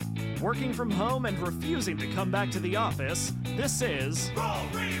Working from home and refusing to come back to the office, this is Roll,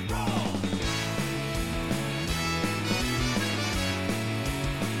 Re-Roll!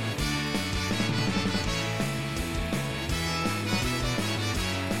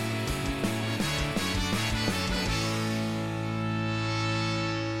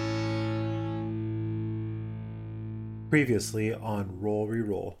 Previously on Roll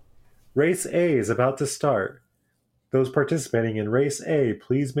Re-Roll. Race A is about to start. Those participating in Race A,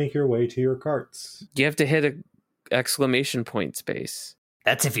 please make your way to your carts. You have to hit a exclamation point space.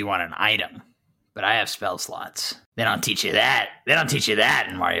 That's if you want an item. But I have spell slots. They don't teach you that. They don't teach you that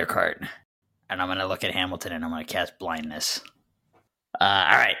in Mario Kart. And I'm gonna look at Hamilton and I'm gonna cast blindness. All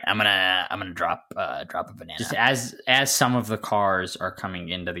right, I'm gonna drop a banana. Just as some of the cars are coming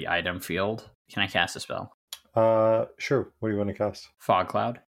into the item field, can I cast a spell? Sure. What do you want to cast? Fog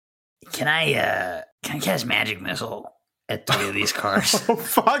cloud. Can I cast magic missile at 3 of these cars? Oh,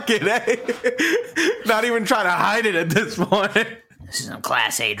 fuck it, eh? Not even trying to hide it at this point. This is some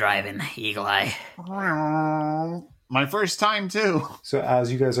Class A driving, Eagle Eye. My first time, too. So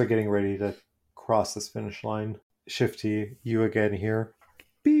as you guys are getting ready to cross this finish line, Shifty, you again hear,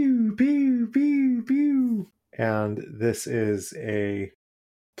 pew, pew, pew, pew. And this is a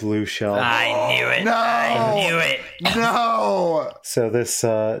blue shell. I knew it. No! I knew it. No! So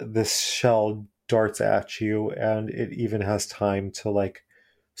this shell darts at you, and it even has time to like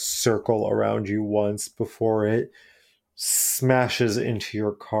circle around you once before it smashes into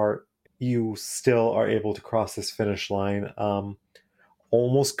your cart. You still are able to cross this finish line,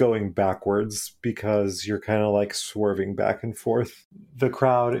 almost going backwards because you're kind of like swerving back and forth. The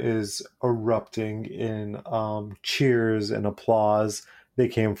crowd is erupting in cheers and applause. They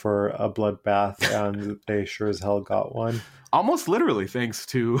came for a bloodbath, and they sure as hell got one. Almost literally, thanks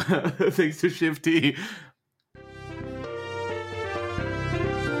to Shifty.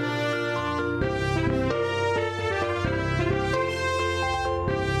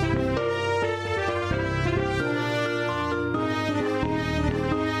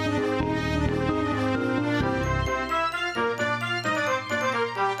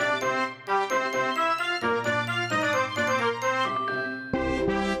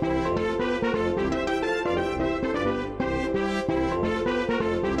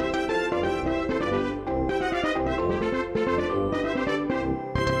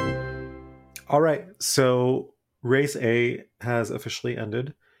 All right, so Race A has officially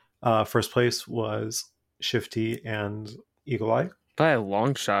ended. First place was Shifty and Eagle Eye. By a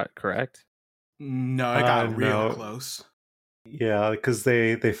long shot, correct? No, I got real no. close. Yeah, because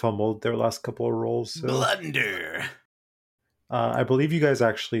they fumbled their last couple of rolls. So. Blunder. I believe you guys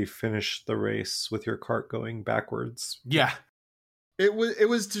actually finished the race with your cart going backwards. Yeah. It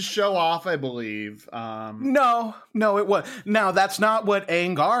was to show off, I believe. No, it was. Now, that's not what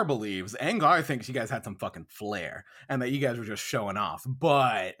Angar believes. Angar thinks you guys had some fucking flair and that you guys were just showing off.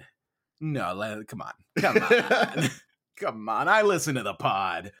 But, no, come on. Come on, I listen to the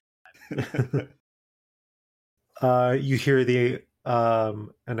pod. You hear the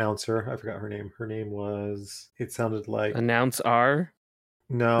announcer. I forgot her name. Her name was... It sounded like... Announce R?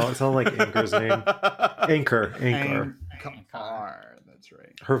 No, it sounded like Anchor's name. Anchor. That's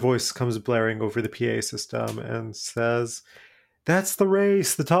right. Her voice comes blaring over the PA system and says, "That's the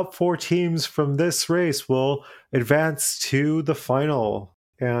race. The top 4 teams from this race will advance to the final."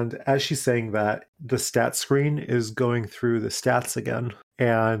 And as she's saying that, the stat screen is going through the stats again.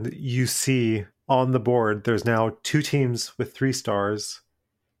 And you see on the board, there's now 2 teams with 3 stars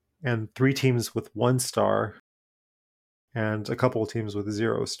and 3 teams with 1 star and a couple of teams with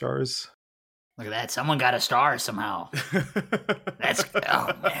 0 stars. Look at that. Someone got a star somehow. That's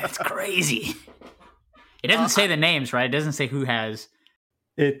crazy. It doesn't say the names, right? It doesn't say who has.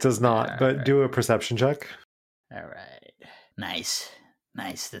 It does not, but do a perception check. All right. Nice.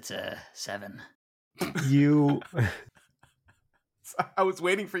 That's a 7. You... I was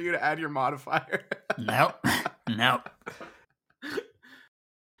waiting for you to add your modifier. Nope.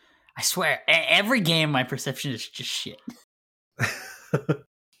 I swear, every game my perception is just shit.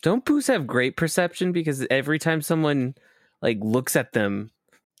 Don't Poos have great perception? Because every time someone like looks at them...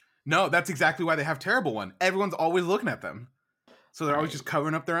 No, that's exactly why they have terrible one. Everyone's always looking at them. So they're always just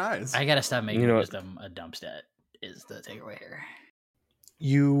covering up their eyes. I gotta stop making wisdom a dump stat is the takeaway here.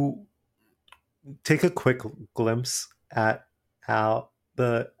 You take a quick glimpse at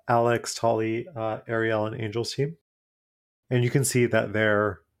the Alex, Tolly, Ariel, and Angel's team. And you can see that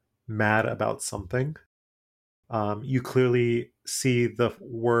they're mad about something. You clearly see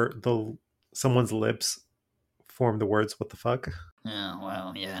someone's lips form the words "what the fuck." Oh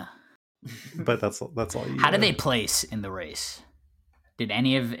well, yeah. But that's all you How did they place in the race?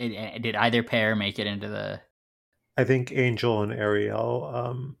 Did either pair make it into the? I think Angel and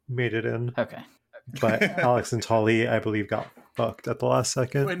Ariel made it in, Okay. but Alex and Tolly, I believe, got fucked at the last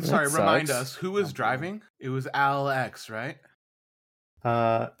second. Wait, sorry, That remind sucks. us, who was driving? It was Alex, right?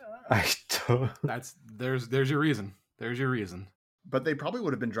 I don't. There's your reason. There's your reason. But they probably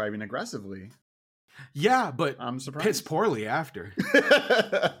would have been driving aggressively. Yeah, but I'm piss surprised. poorly after.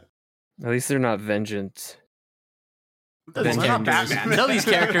 At least they're not vengeance. Well, Then they're not characters- Batman. Until these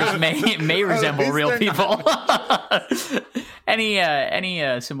characters may resemble least real they're people.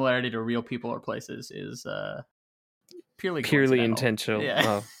 any similarity to real people or places is purely coincidental. intentional.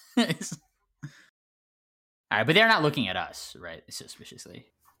 Yeah. Oh. All right, but they're not looking at us, right? Suspiciously.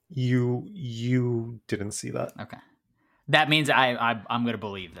 You didn't see that. Okay, that means I'm going to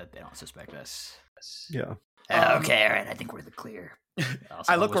believe that they don't suspect us. Yeah. Okay, all right. I think we're the clear.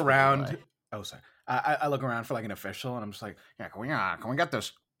 I look around. Oh, sorry. I look around for like an official, and I'm just like, yeah, can we get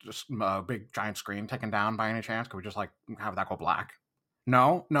this big giant screen taken down by any chance? Can we just like have that go black?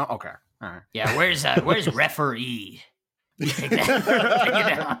 No. Okay. All right. Yeah, where's referee? Take it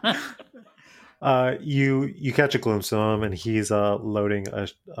down. You catch a glimpse of him, and he's loading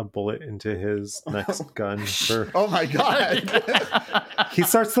a bullet into his next gun. Oh my god. He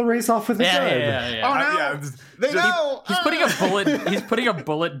starts the race off with a gun. Yeah. Oh no. Yeah, They know. He's putting a bullet. He's putting a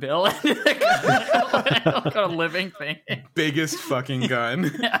bullet bill into the gun, like a living thing. biggest fucking gun.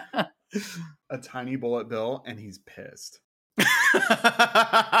 A tiny bullet bill, and he's pissed.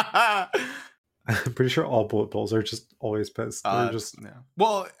 I'm pretty sure all bullet bills are just always pissed. They're just yeah.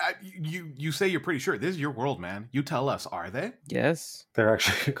 Well, you say you're pretty sure. This is your world, man. You tell us. Are they? Yes. they're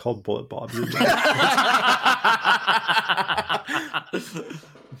actually called bullet bobs.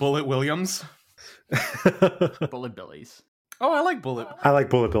 Bullet Williams. Bullet billies. Oh, I like Bullet. I like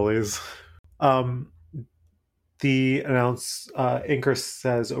bullet billies. The anchor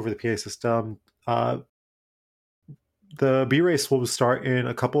says over the PA system, the B race will start in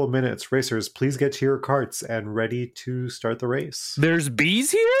a couple of minutes. Racers, please get to your carts and ready to start the race. There's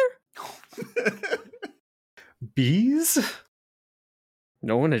bees here? Bees?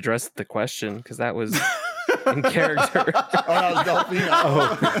 No one addressed the question because that was in character. Oh, that was Delphine.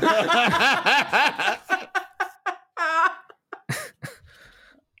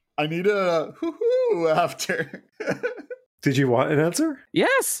 I need a hoo-hoo after. Did you want an answer?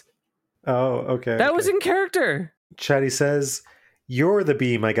 Yes, Oh, okay. that okay. was in character. Chatty says, "You're the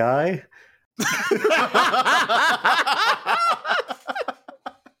bee, my guy."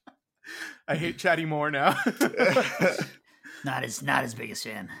 I hate Chatty more now. Not his biggest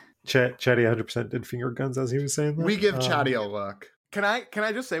fan. Chatty 100% did finger guns as he was saying that. We give Chatty a look. Can I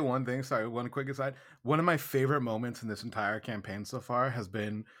just say one thing? Sorry, one quick aside. One of my favorite moments in this entire campaign so far has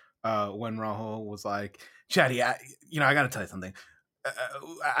been when Rahul was like, "Chatty, I got to tell you something.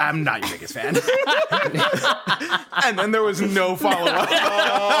 I'm not your biggest fan." And then there was no follow up.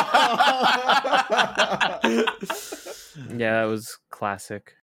 Yeah, that was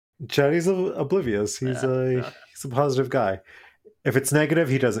classic. Chatty's oblivious. He's a positive guy. If it's negative,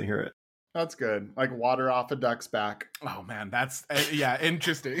 he doesn't hear it. That's good. Like water off a duck's back. Oh man, that's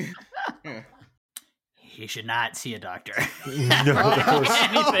interesting. He should not see a doctor. No, that was-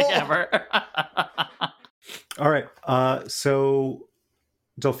 Anything ever. All right. So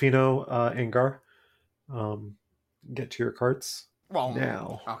Delfino, Angar, get to your carts Well,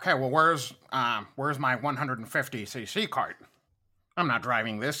 now. okay. Well, where's my 150cc cart? I'm not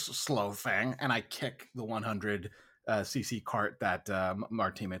driving this slow thing. And I kick the 100cc cart that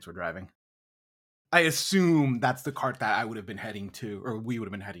our teammates were driving. I assume that's the cart that I would have been heading to, or we would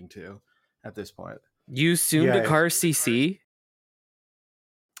have been heading to at this point. You assumed Yeah, a car CC?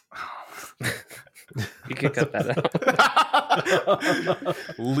 You could cut that out.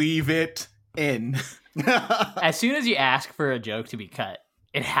 Leave it in. As soon as you ask for a joke to be cut,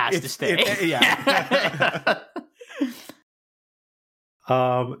 it has to It's- stay. yeah.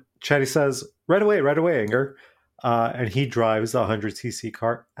 Chatty says, right away, Anger. And he drives the 100cc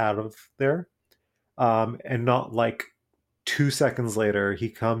cart out of there. And not like 2 seconds later, he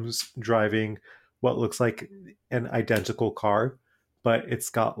comes driving what looks like an identical car, but it's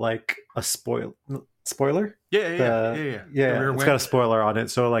got like a spoiler. Yeah. Yeah, The rear it's wing. got a spoiler on it,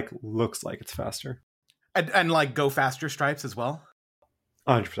 so it like looks like it's faster. And like go faster stripes as well.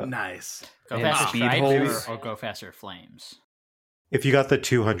 100%. Nice. Go And faster speed stripes holes. or go faster flames. If you got the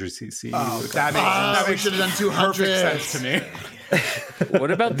 200cc, you Oh, would've that gotten makes, we should have done 200. perfect sense to me.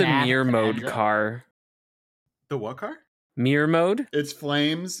 What about the Math mirror mode adds up. car? The what car? Mirror mode? It's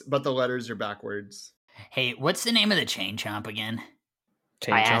flames, but the letters are backwards. Hey, what's the name of the chain chomp again?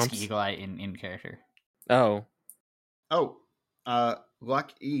 Chain I ask chomps? Eagle Eye in character. Oh, Oh,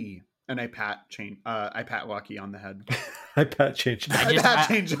 Lucky. And I pat Lucky on the head. I pat change. I pat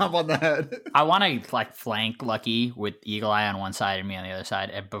Chain Jump on the head. I want to like flank Lucky with Eagle Eye on one side and me on the other side.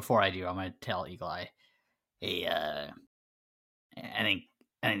 And before I do, I'm going to tell Eagle Eye, "Hey, I think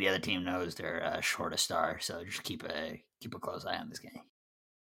the other team knows they're short a star, so just keep a close eye on this guy."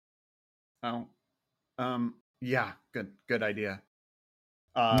 Oh, yeah, good idea.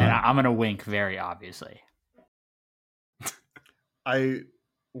 And I'm going to wink very obviously. I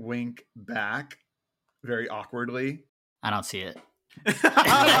wink back very awkwardly. I don't see it.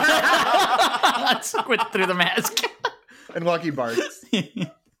 Squint through the mask. And Lucky barks.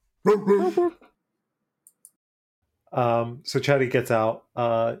 So Chatty gets out.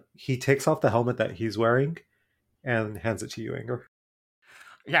 He takes off the helmet that he's wearing and hands it to you, Anger.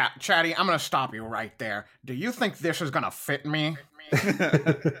 Yeah, Chatty, I'm gonna stop you right there. Do you think this is gonna fit me?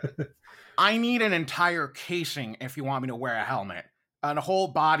 I need an entire casing if you want me to wear a helmet. A whole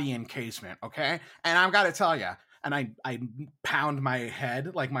body encasement, okay? And I've got to tell you, and I pound my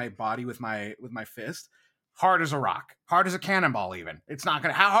head, like my body with my fist, hard as a rock, hard as a cannonball even. It's not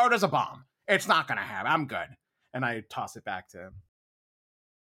gonna, how hard as a bomb? It's not gonna happen. I'm good. And I toss it back to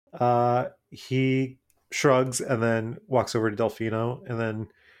him. He shrugs and then walks over to Delfino and then,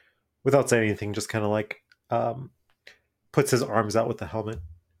 without saying anything, just kind of like puts his arms out with the helmet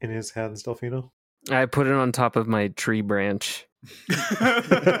in his hands. Delfino. I put it on top of my tree branch.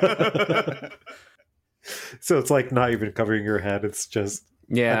 So it's like not even covering your head. It's just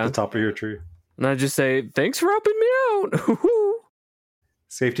at the top of your tree. And I just say, "Thanks for helping me out."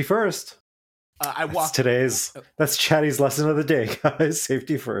 Safety first. I walk. That's Chatty's lesson of the day, guys.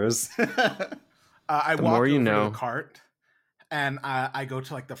 Safety first. I The walk more you over know. to the cart, and I go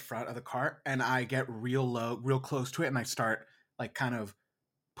to like the front of the cart, and I get real low, real close to it, and I start like kind of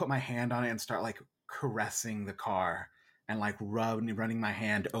put my hand on it and start like caressing the car and like running my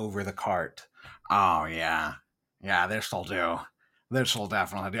hand over the cart. Oh yeah, this'll do. This'll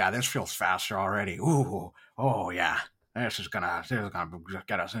definitely. Yeah, this feels faster already. Ooh, oh yeah. This is gonna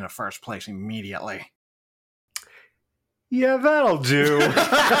get us into first place immediately. Yeah, that'll do.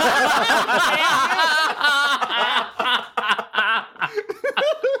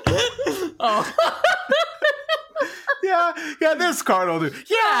 Oh. yeah, this card will do.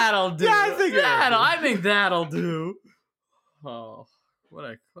 Yeah, That'll do. Yeah, I think that'll do. Oh, what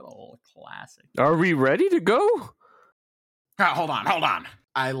a classic. Are we ready to go? Hold on.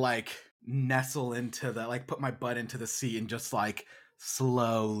 I like nestle into put my butt into the seat and just like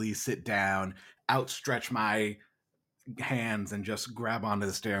slowly sit down, outstretch my hands and just grab onto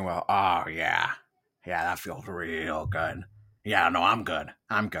the steering wheel. Oh yeah, that feels real good. Yeah, no, I'm good.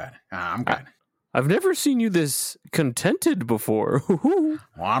 I'm good. I've never seen you this contented before. Well,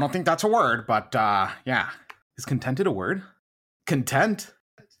 I don't think that's a word, but yeah, is contented a word? Content?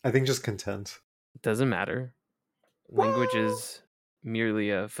 I think just content. Doesn't matter. Language is merely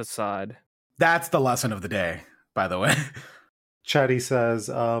a facade. That's the lesson of the day, by the way. Chatty says,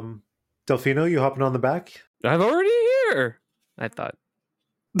 Delfino, you hopping on the back? I'm already here. I thought.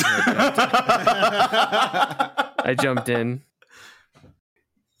 I jumped in.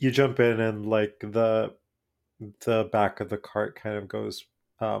 You jump in and like the back of the cart kind of goes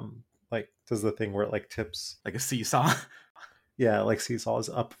like does the thing where it like tips Like a seesaw. Yeah, like seesaws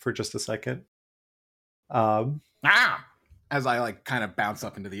up for just a second. As I like kind of bounce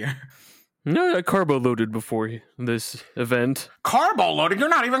up into the air. No, I carbo loaded before this event. Carbo loading? You're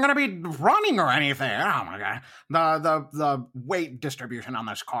not even going to be running or anything. Oh my god. The weight distribution on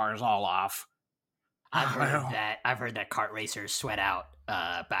this car is all off. I've heard that kart racers sweat out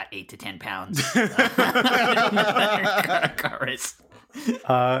about 8 to 10 pounds. Kart race.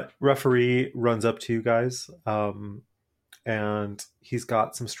 Referee runs up to you guys, and he's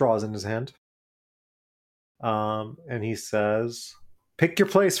got some straws in his hand. And he says, "Pick your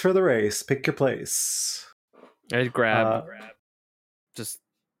place for the race. Pick your place." I grab just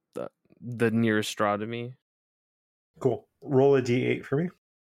the nearest straw to me. Cool. Roll a d8 for me.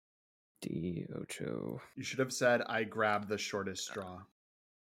 D8. You should have said, "I grabbed the shortest straw."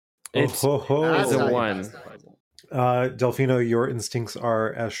 It's Oh, ho, ho. It's a 1. Delfino, your instincts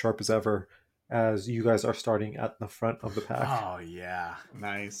are as sharp as ever as you guys are starting at the front of the pack. Oh yeah.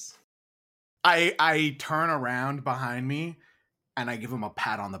 Nice. I turn around behind me and I give him a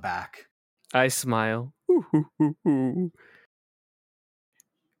pat on the back. I smile.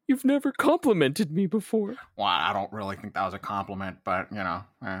 You've never complimented me before. Well, I don't really think that was a compliment, but you know,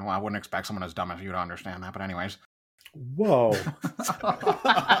 I wouldn't expect someone as dumb as you to understand that. But anyways. Whoa.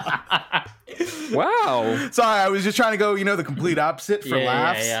 Wow. Sorry, I was just trying to go, the complete opposite for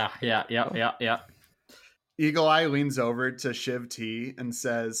laughs. Yeah. Eagle Eye leans over to Shiv T and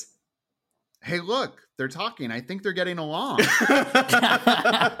says, "Hey, look, they're talking. I think they're getting along."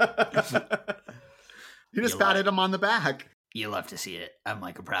 He just patted him on the back. You love to see it. I'm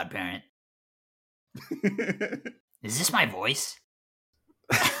like a proud parent. Is this my voice?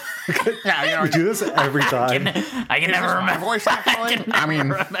 We do this every time. I can never remember. My voice, actually? I mean,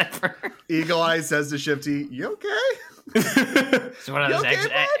 remember. Eagle Eye says to Shiv T, "You okay?" It's one of those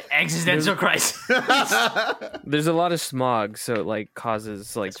existential crises. There's a lot of smog, so it like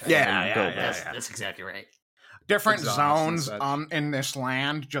causes like That's exactly right. different Exhaust and zones such. in this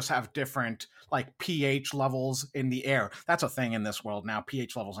land just have different like pH levels in the air. That's a thing in this world now.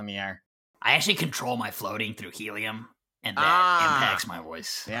 pH levels in the air. I actually control my floating through helium, and that impacts my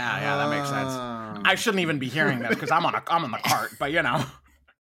voice. Yeah, that makes sense. I shouldn't even be hearing this because I'm on the cart, but you know.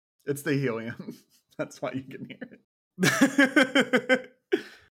 It's the helium. That's why you can hear it.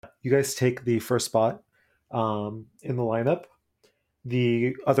 You guys take the first spot in the lineup.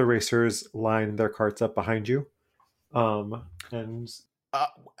 The other racers line their carts up behind you. And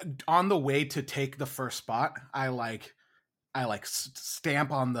On the way to take the first spot, I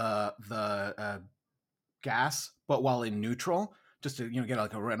stamp on the gas, but while in neutral, just to get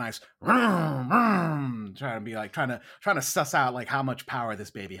like a real nice trying to suss out like how much power this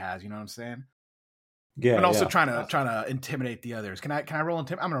baby has. You know what I'm saying? yeah, And also yeah. trying to intimidate the others. Can I roll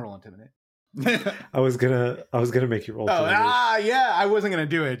intimidate? I'm gonna roll intimidate. I was gonna make you roll. intimidation. Yeah, I wasn't gonna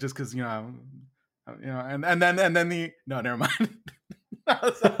do it just because and then the no, never mind.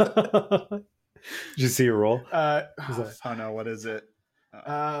 Did you see your roll? Was that- Oh no, what is it?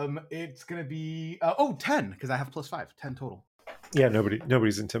 It's gonna be 10 because I have +5, 10 total. Yeah,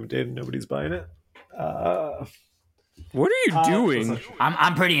 nobody's intimidated. Nobody's buying it. What are you doing?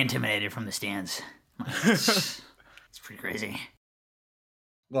 I'm pretty intimidated from the stands. It's pretty crazy.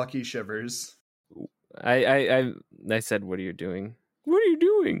 Lucky shivers. I said, what are you doing? What are you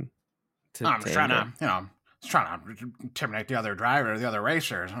doing? I'm just trying to intimidate the other driver, the other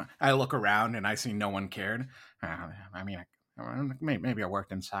racers. I look around and I see no one cared. I mean, maybe I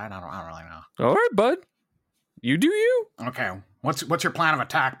worked inside. I don't really know. All right, bud. You do you. Okay, what's your plan of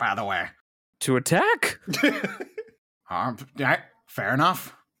attack, by the way? To attack? Yeah, fair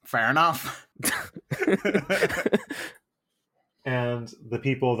enough. And the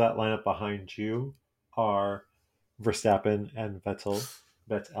people that line up behind you are Verstappen and Vettel.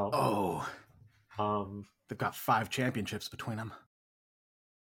 Oh, Um, they've got 5 championships between them.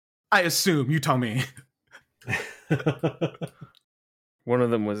 I assume. You tell me. One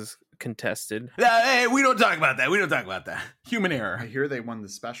of them was contested. Hey, we don't talk about that. Human I error. hear they won the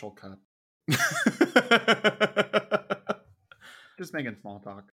special cup. Just making small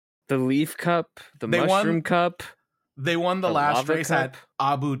talk. The Leaf Cup, the They won- Mushroom Cup. They won the The last Lava race Cup? at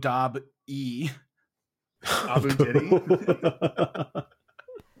Abu Dhabi. Abu Dhabi.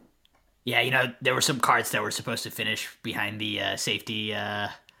 Yeah, there were some carts that were supposed to finish behind the safety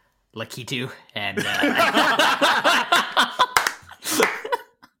Lakitu, and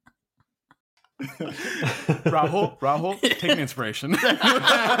Rahul, take an inspiration.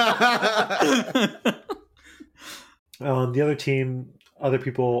 Other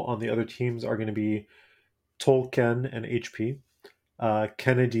people on the other teams are going to be Tolkien and HP,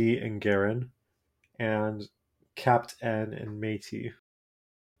 Kennedy and Garen, and Capt N and Matey,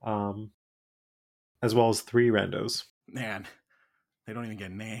 as well as 3 randos. Man, they don't even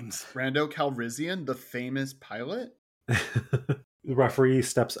get names. Rando Calrissian, the famous pilot. The referee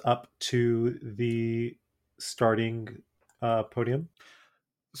steps up to the starting podium.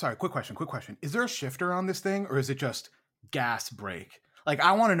 Sorry, quick question. Is there a shifter on this thing, or is it just gas brake? Like,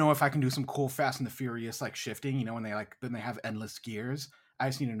 I want to know if I can do some cool Fast and the Furious like shifting. When they have endless gears. I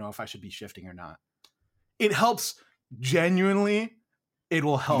just need to know if I should be shifting or not. It helps genuinely. It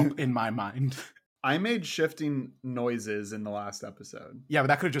will help in my mind. I made shifting noises in the last episode. Yeah, but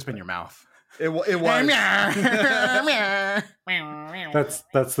that could have just been your mouth. It was.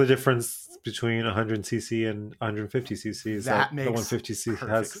 That's the difference between 100cc and 150cc. Is That the makes 150cc perfect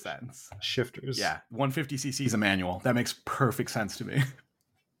has sense. shifters. Yeah, 150cc is a manual. That makes perfect sense to me.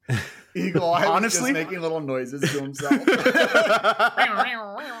 Eagle Eye was Honestly? just making little noises to himself.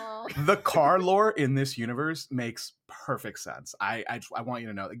 The car lore in this universe makes perfect sense. I want you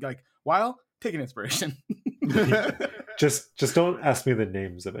to know. Like, while take an inspiration. Just don't ask me the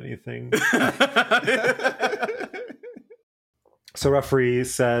names of anything. So referee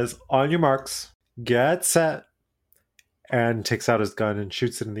says, "On your marks, get set," and takes out his gun and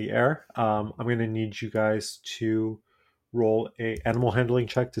shoots it in the air. I'm going to need you guys to roll a animal handling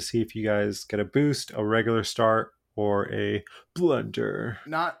check to see if you guys get a boost, a regular start, or a blunder.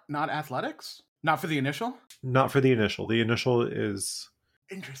 Not athletics. Not for the initial? Not for the initial. The initial is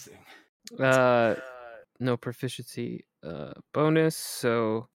Interesting. No proficiency bonus,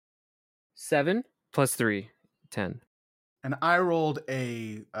 so 7 plus 3, 10. And I rolled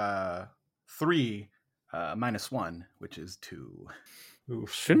a 3 -1, which is 2.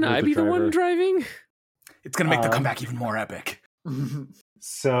 oof, Shouldn't you're I be the one driver. driving? It's going to make the comeback even more epic.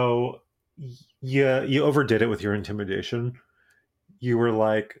 So you overdid it with your intimidation. You were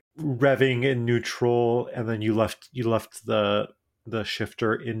like revving in neutral, and then you left the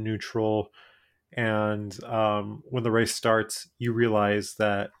shifter in neutral. And when the race starts, you realize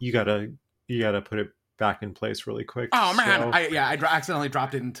that you gotta put it back in place really quick. Oh man, So- I accidentally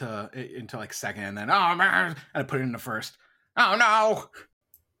dropped it into like second, and then oh man, and I put it into first. Oh no!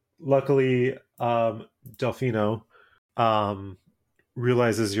 luckily, Delfino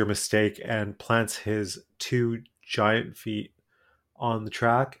realizes your mistake and plants his 2 giant feet on the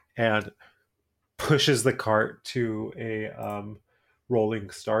track and pushes the cart to a rolling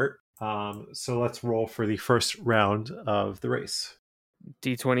start. So let's roll for the first round of the race.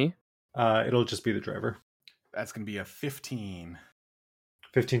 D20. It'll just be the driver. That's gonna be a 15.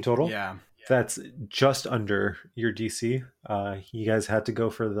 15 total? Yeah. That's just under your DC. You guys had to go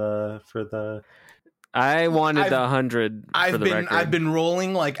for the I wanted the I've- 100 for the record. I've been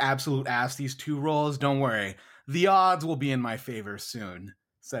rolling like absolute ass these 2 rolls. Don't worry, the odds will be in my favor soon.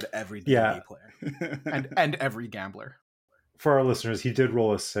 Said every D&D Yeah. player and every gambler. for our listeners, he did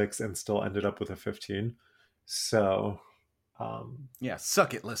roll a 6 and still ended up with a 15. So Yeah,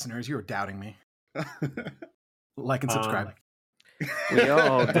 suck it, listeners. You're doubting me. Like and subscribe. We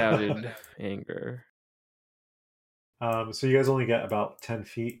all doubted anger. so you guys only get about 10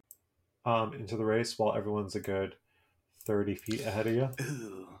 feet into the race while everyone's a good 30 feet ahead of you.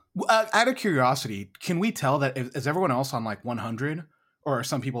 Ooh. Out of curiosity, can we tell that is everyone else on like 100, or are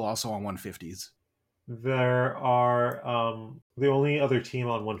some people also on 150s? There are the only other team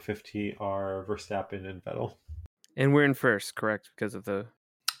on 150 are Verstappen and Vettel. And we're in first, correct? Because of the...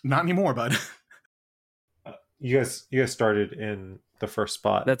 Not anymore, bud. You guys started in the first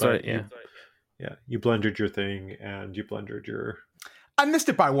spot. That's but right, yeah. You blundered your thing and you blundered your... I missed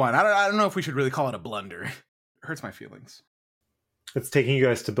it by 1. I don't know if we should really call it a blunder. It hurts my feelings. It's taking you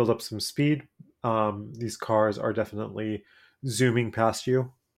guys to build up some speed. These cars are definitely zooming past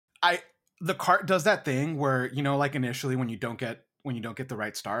you. The cart does that thing where, you know, like initially when you don't get the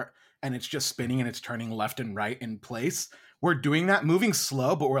right start and it's just spinning and it's turning left and right in place. We're doing that, moving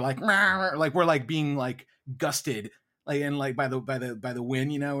slow, but we're like we're like being like gusted, like and like by the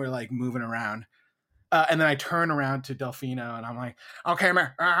wind, you know, we're like moving around. And then I turn around to Delfino and I'm like, okay,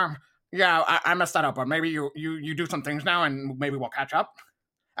 man, yeah, I messed that up, but maybe you do some things now and maybe we'll catch up.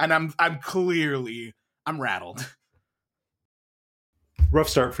 And I'm rattled. Rough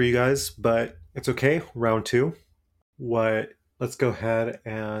start for you guys, but it's okay. Round 2. Let's go ahead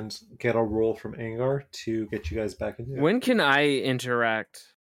and get a roll from Angar to get you guys back in. When can I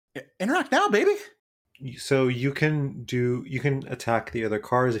interact? Interact now, baby. So you can attack the other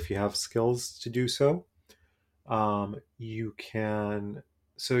cars if you have skills to do so. You can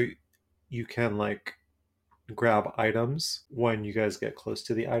like grab items when you guys get close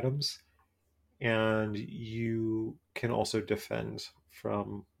to the items, and you can also defend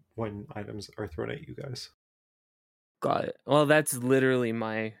from when items are thrown at you guys. Got it. Well, that's literally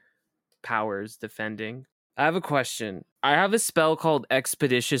my powers, defending. I have a question. I have a spell called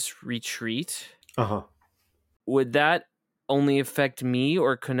Expeditious Retreat. Uh-huh. Would that only affect me,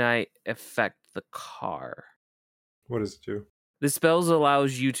 or can I affect the car? What does it do? The spell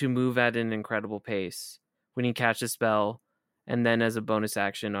allows you to move at an incredible pace when you catch a spell, and then as a bonus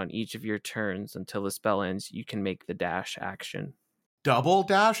action on each of your turns until the spell ends, you can make the dash action. Double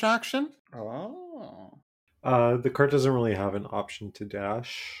dash action? Oh. The cart doesn't really have an option to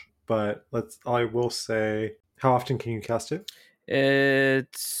dash, but I will say, how often can you cast it?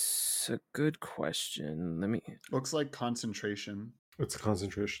 It's a good question. Looks like concentration. It's a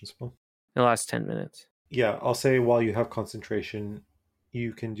concentration spell. The last 10 minutes. Yeah, I'll say while you have concentration,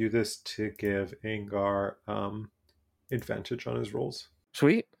 you can do this to give Angar advantage on his rolls.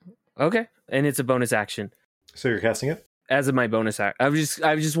 Sweet. Okay. And it's a bonus action. So you're casting it? As of my bonus act, I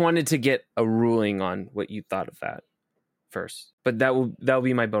just wanted to get a ruling on what you thought of that first. But that will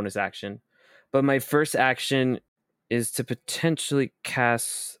be my bonus action. But my first action is to potentially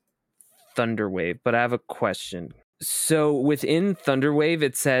cast Thunderwave. But I have a question. So within Thunderwave,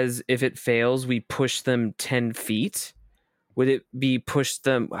 it says if it fails, we push them 10 feet. Would it be push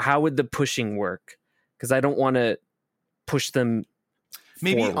them? How would the pushing work? Because I don't want to push them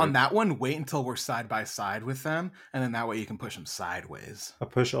Maybe forward. on that one, wait until we're side by side with them, and then that way you can push them sideways. A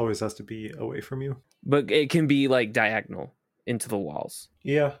push always has to be away from you. But it can be like diagonal into the walls.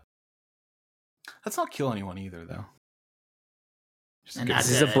 Yeah. Let's not kill anyone either, though. Just And in case.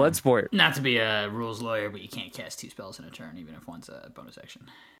 This is a blood sport. Not to be a rules lawyer, but you can't cast 2 spells in a turn, even if one's a bonus action.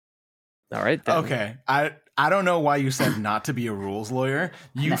 All right. Then. Okay, I don't know why you said not to be a rules lawyer.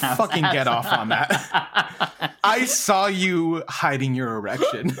 You fucking get off on that. I saw you hiding your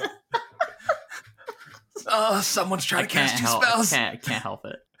erection. Oh, someone's trying to cast 2 spells. I can't help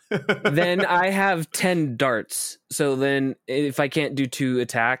it. Then I have 10 darts. So then if I can't do 2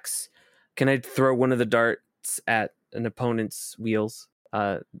 attacks, can I throw one of the darts at an opponent's wheels?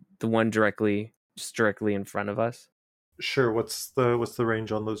 The one directly in front of us. Sure. What's the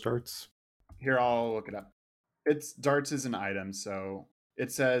range on those darts? Here, I'll look it up. It's darts is an item, so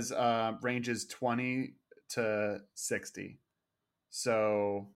it says range is 20 to 60.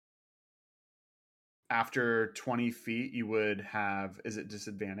 So after 20 feet, you would have, is it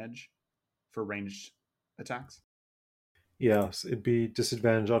disadvantage for ranged attacks? Yes, it'd be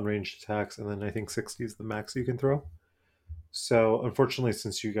disadvantage on ranged attacks, and then I think 60 is the max you can throw. So unfortunately,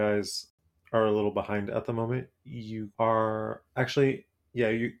 since you guys are a little behind at the moment, you are actually,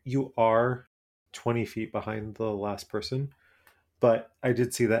 yeah, you are 20 feet behind the last person. But I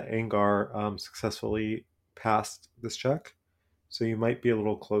did see that Angar successfully passed this check, so you might be a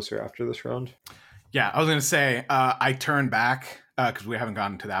little closer after this round. Yeah, I was gonna say I turned back because we haven't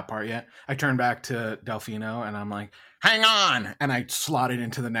gotten to that part yet. I turned back to Delfino and I'm like, "Hang on!" And I slotted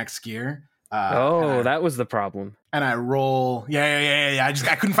into the next gear. That was the problem. And I roll. Yeah.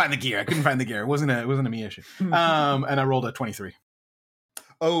 I couldn't find the gear. It wasn't a me issue. And I rolled a 23.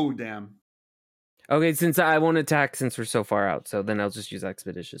 Oh, damn. Okay, since I won't attack since we're so far out, so then I'll just use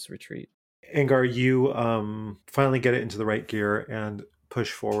Expeditious Retreat. Angar, you finally get it into the right gear and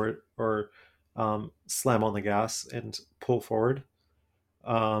push forward, or slam on the gas and pull forward.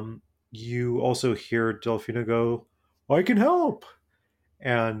 You also hear Delfino go, "I can help!"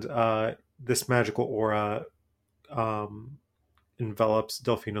 And this magical aura envelops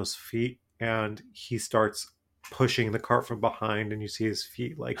Delfino's feet, and he starts pushing the cart from behind, and you see his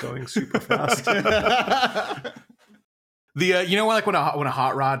feet like going super fast. The you know when a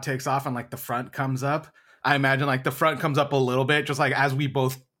hot rod takes off and like the front comes up, I imagine like the front comes up a little bit, just like as we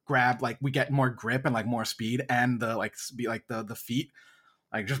both grab, like we get more grip and like more speed, and the like the feet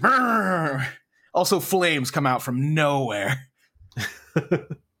like just also flames come out from nowhere.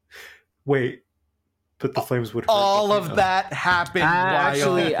 Wait, but the flames would hurt All of Delfino. that happened.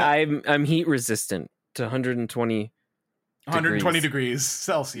 Actually, while I'm heat resistant to 120. 120 degrees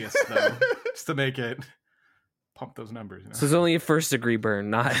Celsius though, just to make it pump those numbers. You know? So it's only a 1st degree burn,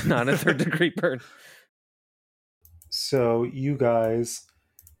 not a 3rd degree burn. So you guys,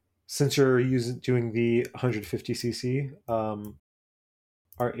 since you're doing the 150 cc,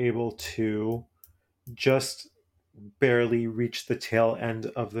 are able to just barely reach the tail end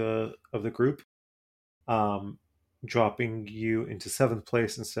of the group, dropping you into 7th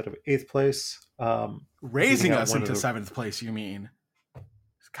place instead of 8th place. Raising Taking out us one of into the- 7th place, you mean?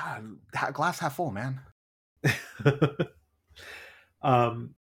 God, glass half full, man.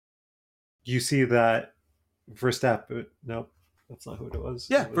 You see that Verstappen. Nope, that's not who it was.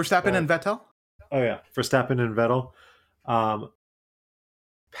 Yeah, It was, Verstappen and Vettel. Oh yeah, Verstappen and Vettel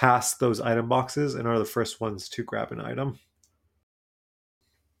pass those item boxes and are the first ones to grab an item.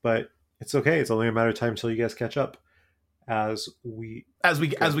 But it's okay. It's only a matter of time until you guys catch up. As we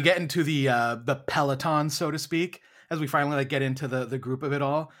get into the peloton, so to speak, as we finally like get into the group of it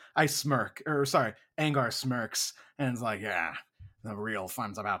all, Angar smirks and is like, "Yeah, the real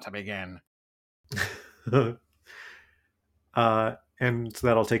fun's about to begin." and so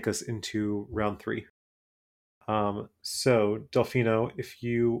that'll take us into round 3. So Delfino, if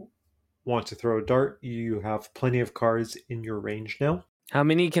you want to throw a dart, you have plenty of cards in your range now. How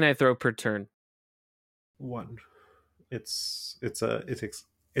many can I throw per turn? 1. It's a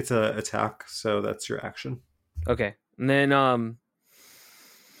attack, so that's your action. Okay. And then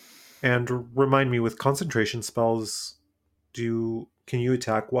And remind me, with concentration spells, can you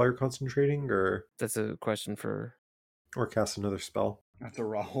attack while you're concentrating, or that's a question for cast another spell? That's a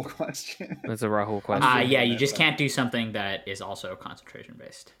Rahul question. that's a Rahul question. Yeah, you just can't do something that is also concentration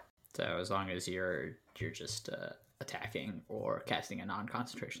based. So as long as you're just attacking or casting a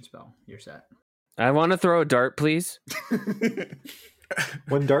non-concentration spell, you're set. I want to throw a dart, please.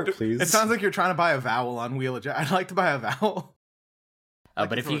 1 dart, please. It sounds like you're trying to buy a vowel on Wheel of I'd like to buy a vowel.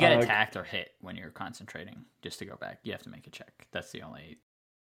 But if you get attacked or hit when you're concentrating, just to go back, you have to make a check. That's the only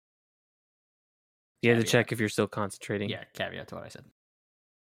You have to caveat. check if you're still concentrating. caveat to what I said.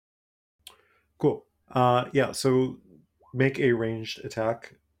 Cool. Yeah, so make a ranged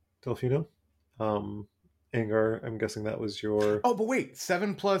attack, Delfino. Angar, I'm guessing that was your... Oh, but wait,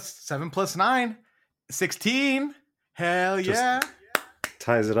 7 plus 9, 16. Hell Just- yeah.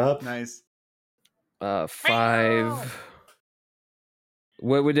 ties it up. Nice. 5.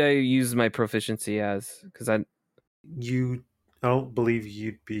 What would I use my proficiency as? Because I I don't believe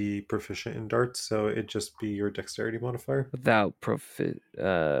you'd be proficient in darts, so it'd just be your dexterity modifier. without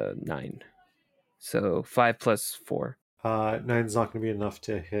 9. So 5 plus 4. 9's not going to be enough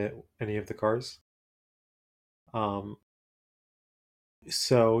to hit any of the cars.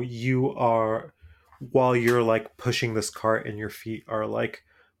 So you are, while you're like pushing this cart and your feet are like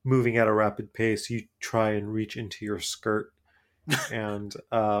moving at a rapid pace, you try and reach into your skirt and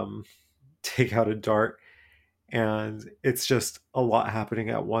take out a dart, and it's just a lot happening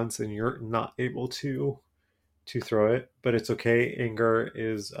at once, and you're not able to throw it, but it's okay. Anger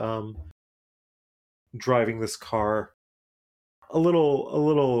is driving this car a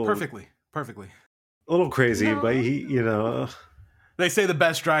little Perfectly. a little crazy, No. but he, They say the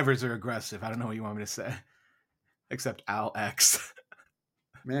best drivers are aggressive. I don't know what you want me to say. Except Al X.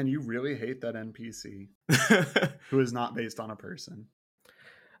 Man, you really hate that NPC who is not based on a person.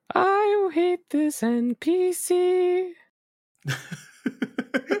 I hate this NPC.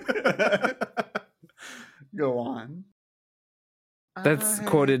 Go on. That's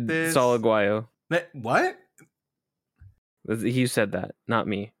quoted Saul Aguayo. What? He said that, not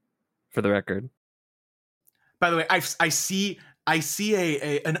me, for the record. By the way, I see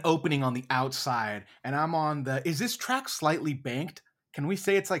an opening on the outside, and I'm on the. Is this track slightly banked? Can we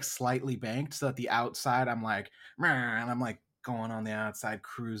say it's like slightly banked so that the outside I'm like, "Meh," and I'm like going on the outside,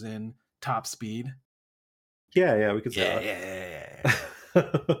 cruising top speed. yeah, we could say Yeah.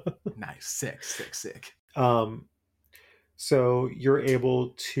 that. Nice, sick. So you're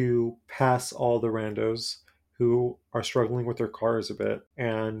able to pass all the randos who are struggling with their cars a bit,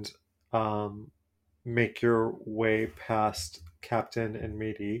 and make your way past Captain and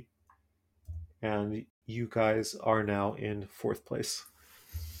Matey, and you guys are now in 4th place.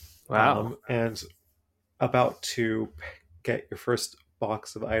 Wow. And about to get your first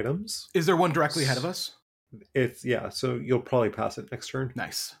box of items. Is there one directly ahead of us? So you'll probably pass it next turn.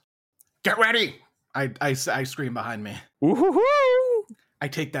 Nice. Get ready! I scream behind me. Woo-hoo-hoo! I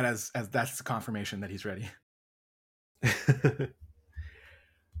take that as that's the confirmation that he's ready.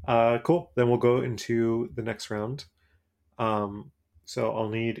 Cool. Then we'll go into the next round. So I'll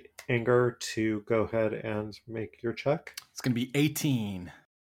need Anger to go ahead and make your check. It's gonna be 18.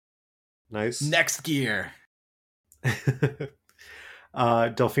 Nice. Next gear.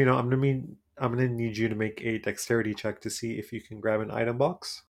 Delfino, I'm gonna need you to make a dexterity check to see if you can grab an item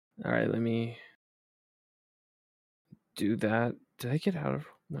box. All right, let me do that. Did I get out of?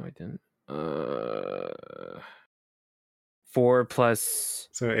 No, I didn't. 4 plus.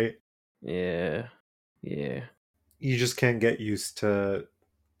 So 8. Yeah. You just can't get used to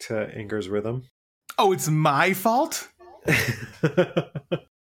Anger's rhythm. Oh, it's my fault?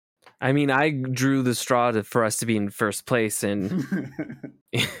 I mean, I drew the straw for us to be in first place, and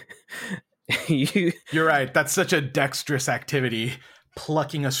you. You're right. That's such a dexterous activity,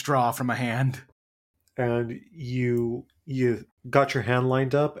 plucking a straw from a hand. And you got your hand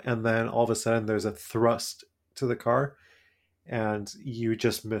lined up, and then all of a sudden there's a thrust to the car, and you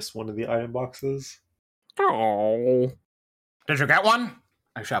just miss one of the item boxes. Oh Did you get one?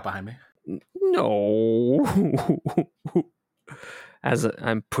 I shout behind me. no! As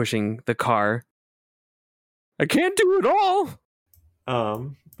I'm pushing the car, I can't do it all.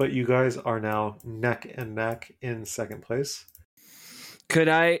 But you guys are now neck and neck in 2nd place. Could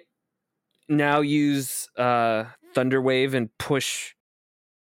I now use Thunder Wave and push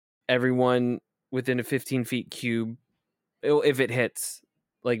everyone within a 15 feet cube? If it hits,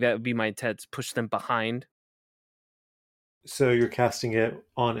 like that would be my intent, push them behind. So you're casting it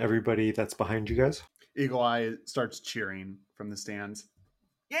on everybody that's behind you guys? Eagle Eye starts cheering from the stands.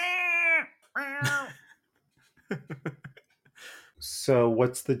 So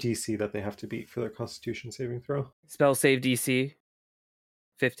what's the DC that they have to beat for their Constitution saving throw? Spell save DC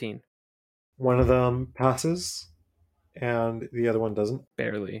 15. One of them passes, and the other one doesn't.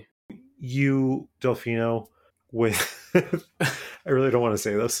 Barely. You, Delfino, with I really don't want to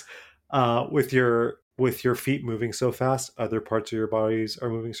say this, with your feet moving so fast, other parts of your bodies are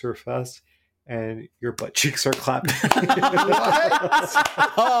moving so fast, and your butt cheeks are clapping.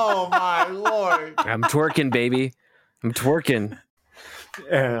 Oh my lord! I'm twerking, baby. I'm twerking.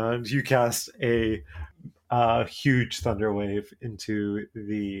 And you cast a huge thunder wave into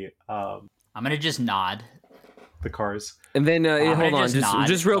the I'm gonna just nod the cars. And then I'm hold gonna on, nod,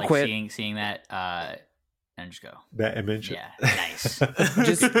 just real like, quick. seeing that, and just go. That image. Yeah, nice.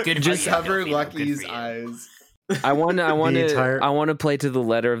 Just Good for Just you, cover Delphino, good Lucky's for you. eyes. I want entire- to play to the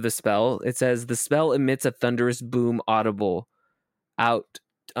letter of the spell. It says the spell emits a thunderous boom audible out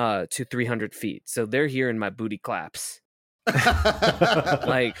to 300 feet. So they're hearing my booty claps.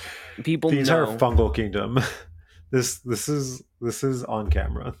 Like people The entire know. fungal kingdom. This is on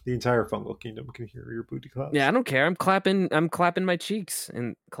camera. The entire fungal kingdom can hear your booty claps. Yeah, I don't care. I'm clapping my cheeks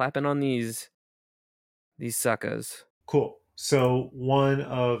and clapping on these suckers. Cool. So one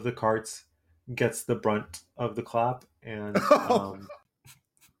of the carts gets the brunt of the clap, and Get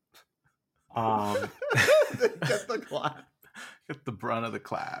the clap. Get the brunt of the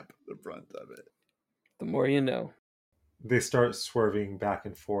clap. The brunt of it. The more you know. they start swerving back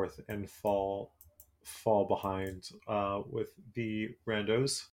and forth and fall behind with the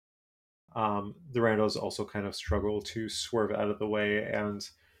randos. The randos also kind of struggle to swerve out of the way, and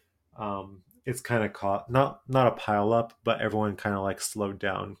it's kind of caught not a pile up, but everyone kind of like slowed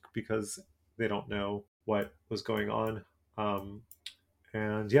down because they don't know what was going on.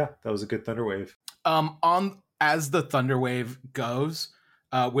 And yeah, that was a good thunder wave. As the thunder wave goes,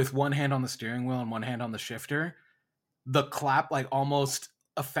 with one hand on the steering wheel and one hand on the shifter, the clap like almost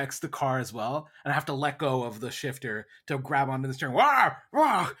affects the car as well, and I have to let go of the shifter to grab onto the steering. Wah!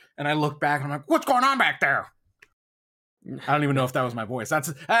 Wah! And I look back and I'm like, "What's going on back there?" I don't even know if that was my voice.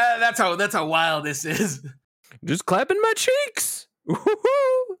 That's how wild this is. Just clapping my cheeks.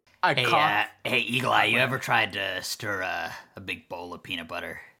 Woo-hoo-hoo. Hey, Eagle Eye, you ever tried to stir a big bowl of peanut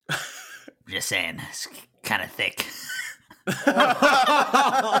butter? Just saying, it's kind of thick.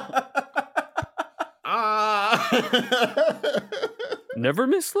 Never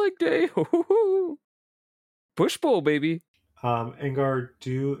miss leg day. Push pull, baby. Angar,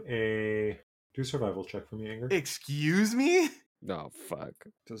 do a survival check for me, Angar. Excuse me? Oh fuck.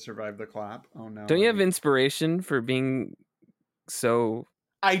 To survive the clap. Oh no. Don't you have inspiration for being so?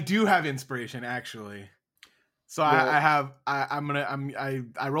 I do have inspiration, actually. So Well- I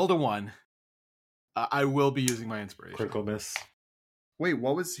rolled a 1. I will be using my inspiration. Critical miss. Wait,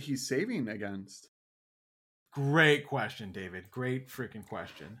 what was he saving against? Great question, David. Great freaking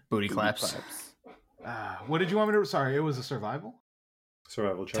question. Booty claps. What did you want me to? Sorry, it was a survival.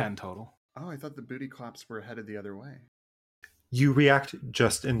 Survival check. 10 total. Oh, I thought the booty claps were headed the other way. You react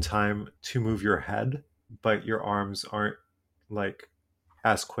just in time to move your head, but your arms aren't like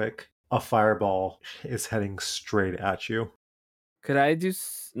as quick. A fireball is heading straight at you. Could I do?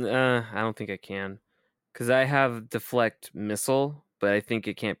 I don't think I can, because I have deflect missile, but I think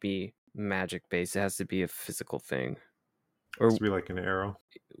it can't be magic based. It has to be a physical thing, or It's be like an arrow.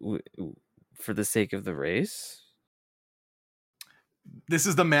 for the sake of the race. This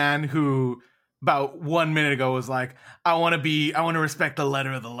is the man who about 1 minute ago was like, I want to respect the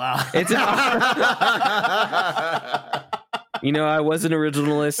letter of the law. It's you know, I was an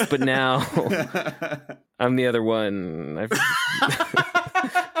originalist, but now I'm the other one.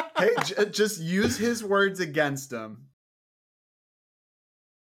 Hey, just use his words against him.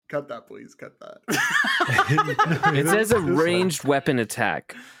 Cut that, please. Cut that. It says a ranged weapon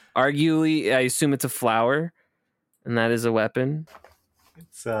attack. Arguably, I assume it's a flower, and that is a weapon.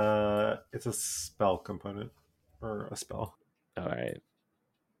 It's a spell component or a spell. All right,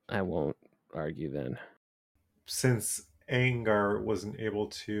 I won't argue then. Since Angar wasn't able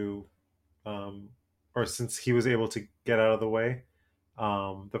to, or since he was able to get out of the way,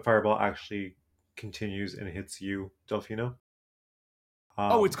 the fireball actually continues and hits you, Delphino.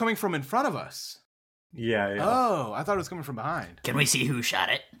 Oh, it's coming from in front of us. Yeah. Oh, I thought it was coming from behind. Can we see who shot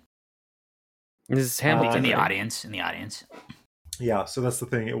it? This is In Hamilton. the right? audience. In the audience. Yeah, so that's the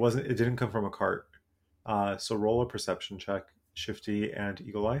thing. It didn't come from a cart. So roll a perception check, Shifty and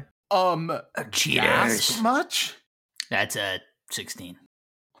Eagle Eye. Cheaters. Gasp much? That's a 16.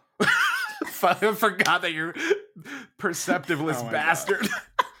 I forgot that you're perceptiveless Oh my bastard.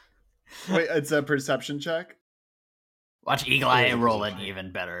 Wait, it's a perception check? Watch Eagle Eye roll an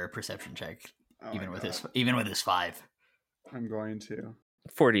even better perception check, Oh even my with God. his 5. I'm going to.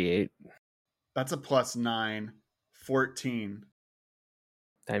 48. That's a +9. 14.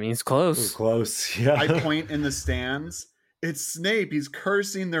 That means It was close. close. Yeah. I point in the stands. It's Snape. He's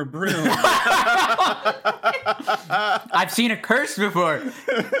cursing their broom. I've seen a curse before.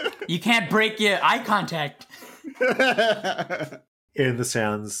 You can't break your eye contact. In the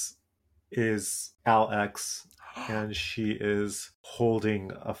stands is Alex, and she is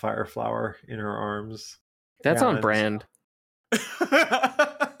holding a fire flower in her arms. That's on And- brand.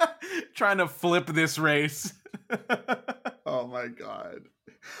 Trying to flip this race. Oh my god.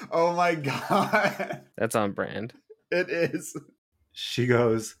 Oh my god. That's on brand. It is. She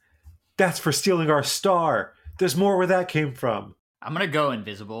goes, "That's for stealing our star. There's more where that came from." I'm gonna go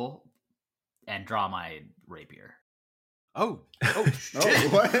invisible and draw my rapier. Oh shit! Oh,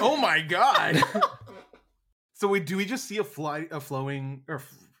 what? Oh my god! So do we just see a flowing or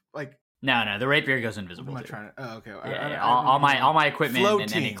like? No, the rapier goes What invisible. am I too. trying to? Oh, okay. Yeah, all my equipment and any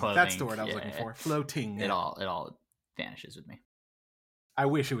floating. clothing. That's the word I was yeah, looking for. Floating. It all vanishes with me. I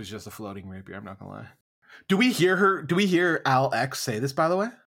wish it was just a floating rapier. I'm not gonna lie. Do we hear her? Do we hear Al X say this? By the way,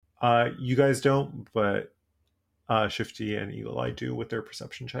 You guys don't, but Shifty and Eagle Eye do with their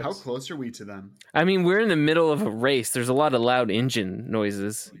perception checks. How close are we to them? I mean, we're in the middle of a race. There's a lot of loud engine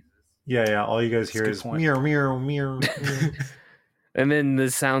noises. Yeah. All you guys hear That's is a good point. meow, meow, meow. meow. And then the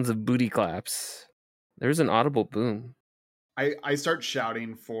sounds of booty claps. There's an audible boom. I start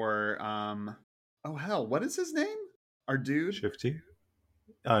shouting for oh hell, what is his name? Our dude? Shifty,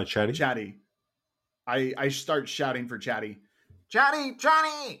 Chatty. Chatty. I start shouting for Chatty.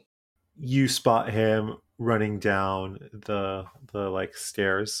 Johnny! You spot him running down the like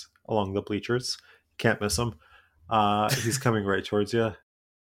stairs along the bleachers. Can't miss him. He's coming right towards you,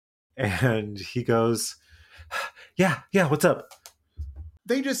 and he goes, "Yeah, what's up?"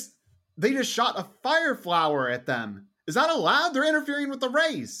 They just shot a fire flower at them. Is that allowed? They're interfering with the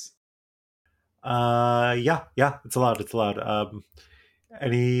race. Yeah, it's allowed.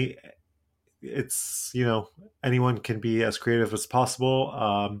 It's anyone can be as creative as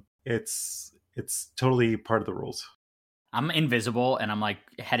possible. It's totally part of the rules. I'm invisible and I'm like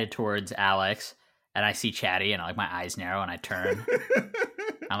headed towards Alex, and I see Chatty, and like my eyes narrow, and I turn.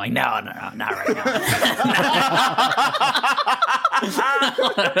 I'm like, no, not right now.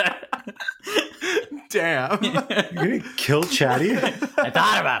 damn. You're gonna kill Chatty? I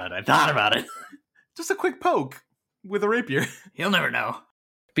thought about it. Just a quick poke with a rapier. He'll never know.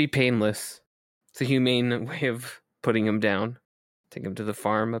 Be painless. It's a humane way of putting him down. Take him to the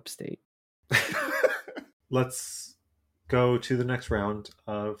farm upstate. Let's go to the next round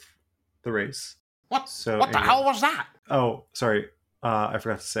of the race. What? So What the hell was that? Oh, sorry. I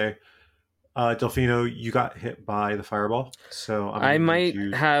forgot to say. Delfino, you got hit by the fireball. So I gonna might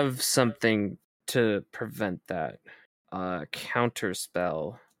need you- have something to prevent that. Counter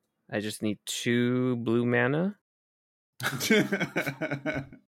spell. I just need 2 blue mana.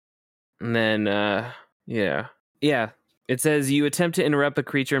 And then, yeah. It says you attempt to interrupt a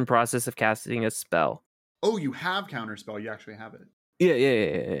creature in process of casting a spell. Oh, you have counterspell. You actually have it.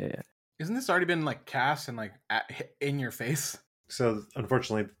 Yeah. Isn't this already been like cast and like in your face? So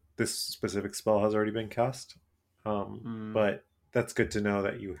unfortunately, this specific spell has already been cast. But that's good to know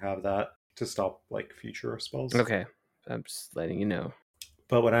that you have that to stop like future spells. Okay. I'm just letting you know.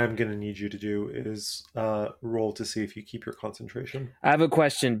 But what I'm going to need you to do is roll to see if you keep your concentration. I have a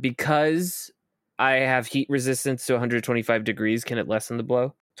question. Because I have heat resistance to 125 degrees, can it lessen the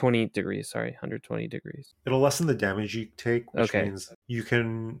blow? 20 degrees, sorry. 120 degrees. It'll lessen the damage you take, which Okay. means you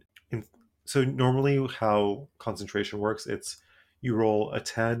can... So normally how concentration works, it's you roll a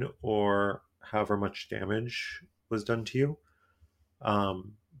 10 or however much damage was done to you.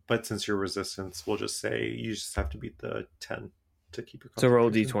 But since your resistance, we'll just say you just have to beat the 10 to keep your So roll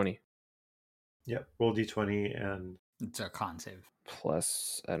concentration. d20. Yep, roll d20 and It's a con save.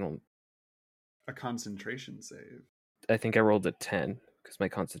 Plus, A concentration save. I think I rolled a 10 because my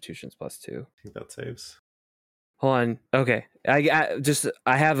constitution's +2. I think that saves. Hold on. Okay. I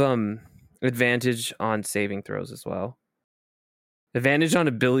have advantage on saving throws as well. Advantage on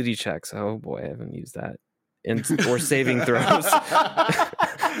ability checks. Oh boy, I haven't used that. Or saving throws.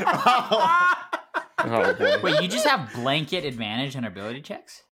 Oh boy. Wait, you just have blanket advantage on ability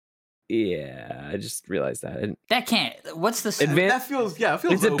checks? Yeah, I just realized that. And That can't. What's the? That feels it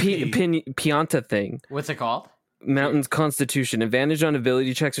feels it's a OP. Pianta thing. What's it called? Mountain's Constitution. Advantage on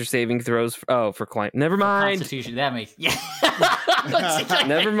ability checks or saving throws. For climb. Never mind. Constitution. That makes. Yeah.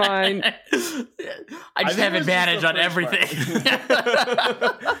 Never mind. I just have think it was advantage just on the first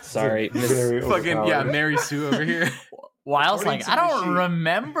everything. Sorry. Very Fucking overpowered. Mary Sue over here. Wild's According like, to I the don't sheet."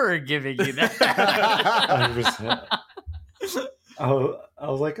 remember giving you that. 100%. I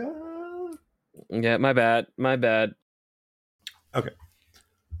was like, Yeah, my bad.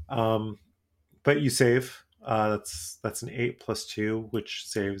 But you save. That's an 8 plus 2, which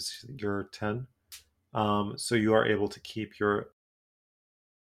saves your 10. So you are able to keep your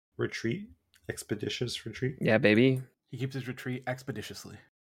expeditious retreat. Yeah, baby. He keeps his retreat expeditiously.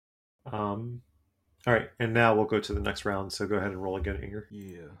 All right, and now we'll go to the next round. So go ahead and roll again, Inger.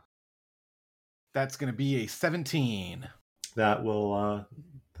 Yeah. That's gonna be a 17. That'll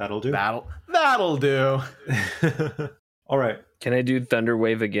do. That'll do. All right. Can I do Thunder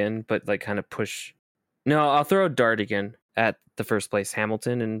Wave again, but like kind of push? No, I'll throw a dart again at the first place,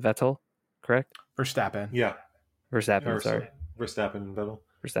 Hamilton and Vettel, correct? Verstappen. Yeah. Verstappen, sorry. Verstappen and Vettel.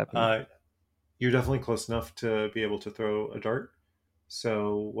 Verstappen. You're definitely close enough to be able to throw a dart.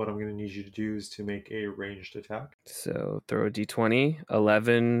 So what I'm going to need you to do is to make a ranged attack. So throw a d20,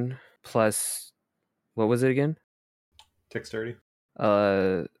 11 plus, what was it again? Dexterity.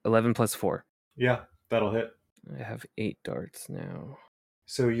 11 plus 4. Yeah, that'll hit. I have 8 darts now.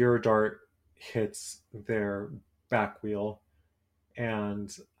 So your dart hits their back wheel,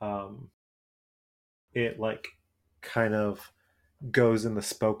 and it like kind of goes in the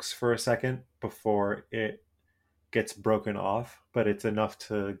spokes for a second before it gets broken off, but it's enough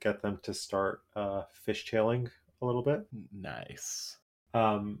to get them to start fishtailing a little bit. Nice.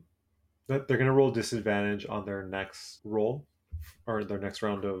 They're going to roll disadvantage on their next roll or their next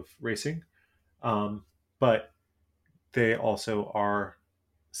round of racing, but they also are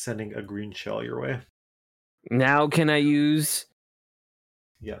sending a green shell your way. Now can I use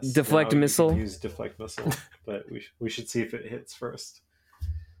Yes. deflect now you missile? can use deflect missile, but we should see if it hits first.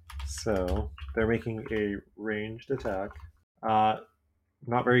 So they're making a ranged attack. Not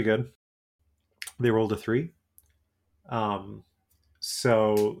very good. They rolled a 3.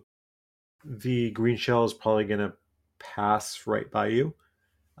 So the green shell is probably going to pass right by you,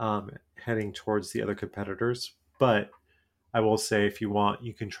 heading towards the other competitors. But I will say, if you want,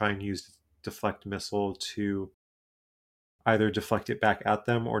 you can try and use deflect missile to either deflect it back at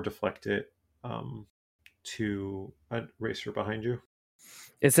them or deflect it to a racer behind you.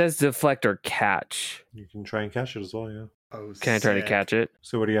 It says deflect or catch. You can try and catch it as well, yeah. Oh, Can I try to sick. catch it?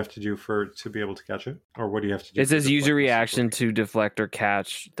 So what do you have to do to be able to catch it? Or what do you have to do? It for says deflect use a missile? reaction to deflect or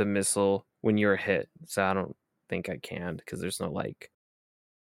catch the missile when you're hit. So I don't think I can because there's no like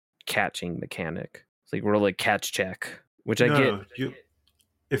catching mechanic. It's like roll a catch check, which I get. No,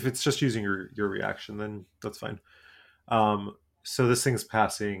 if it's just using your reaction, then that's fine. So this thing's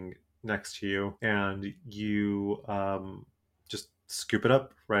passing next to you, and you just scoop it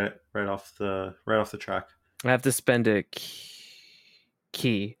up right off the track. I have to spend a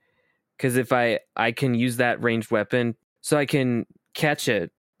key because if I can use that ranged weapon, so I can catch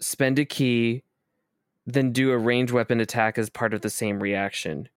it, spend a key, then do a ranged weapon attack as part of the same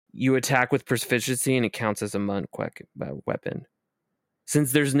reaction. You attack with proficiency, and it counts as a monk weapon.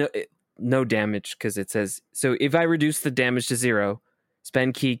 Since there's no damage, because it says so. If I reduce the damage to 0,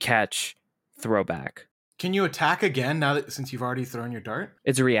 spend key, catch, throw back. Can you attack again since you've already thrown your dart?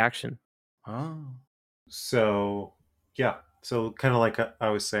 It's a reaction. Oh. So yeah, so kind of like I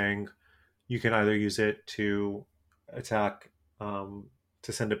was saying, you can either use it to attack, to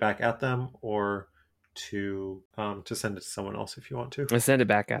send it back at them, or to send it to someone else if you want to. I send it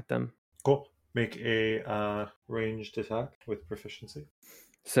back at them. Cool. Make a ranged attack with proficiency.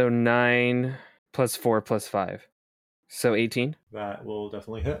 So 9 plus 4 plus 5. So 18. That will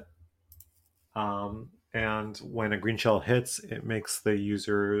definitely hit. And when a green shell hits, it makes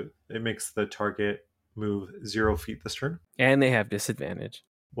the target move 0 feet this turn. And they have disadvantage.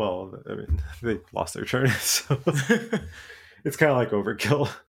 Well, I mean, they lost their turn, so it's kind of like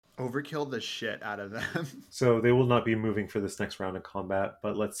overkill. Overkill the shit out of them. So they will not be moving for this next round of combat,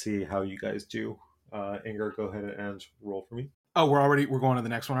 but let's see how you guys do. Inger, go ahead and roll for me. Oh, we're going to the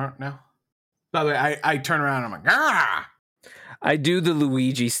next one now? By the way, I turn around and I'm like, ah! I do the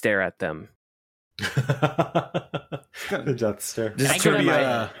Luigi stare at them. The death stare. Just Can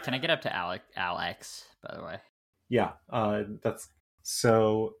Can I get up to Alex, by the way? Yeah, that's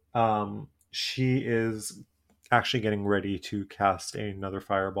so. She is actually getting ready to cast another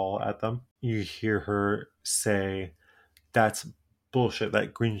fireball at them. You hear her say, "That's bullshit.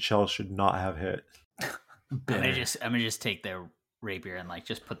 That green shell should not have hit." I'm gonna just take the rapier and like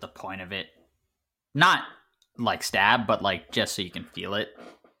just put the point of it, not like stab, but like just so you can feel it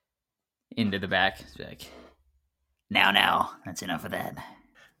into the back. It's like, now, that's enough of that.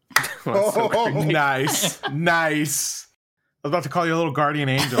 That's so creepy. Nice. I was about to call you a little guardian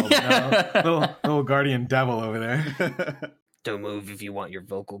angel. But no, little guardian devil over there. Don't move if you want your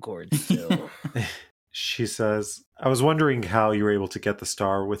vocal cords still. She says, "I was wondering how you were able to get the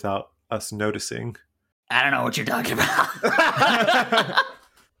star without us noticing." I don't know what you're talking about.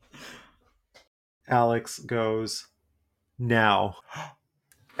 Alex goes, "Now."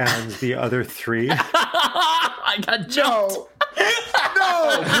 And the other 3 I got jumped.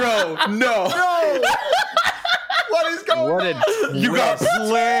 No, bro. No. What is going What on? a You got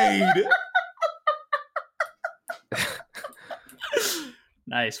played.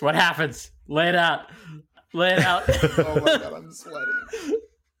 Nice. What happens? Lay it out. Oh my god, I'm sweating.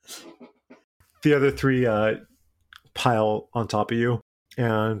 The other 3 pile on top of you,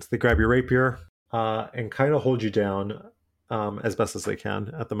 and they grab your rapier and kind of hold you down as best as they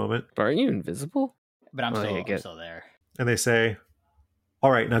can at the moment. But aren't you invisible? But I'm Oh, still, yeah, I'm good. still there. And they say,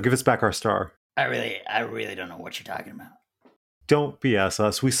 "All right, now give us back our star. I really don't know what you're talking about. Don't BS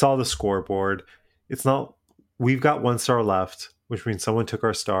us. We saw the scoreboard. It's not. We've got 1 star left, which means someone took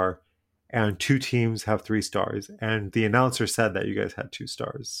our star, and 2 teams have 3 stars. And the announcer said that you guys had 2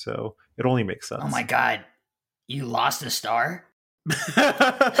 stars, so it only makes sense." Oh my god, you lost a star?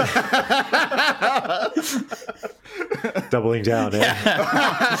 Doubling down, eh?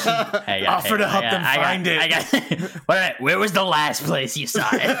 Hey, Offer to help them find it. Wait, where was the last place you saw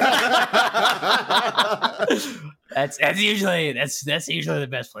it? that's usually the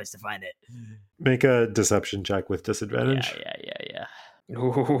best place to find it. Make a deception check with disadvantage. Yeah.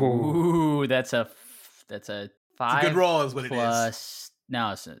 Ooh. Ooh, that's a 5 It's a good roll is what it is. plus.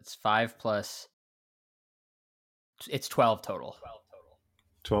 No, it's 5 plus. It's 12 total.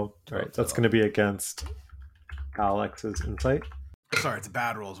 12. All right, that's going to be against Alex's insight. Sorry, it's a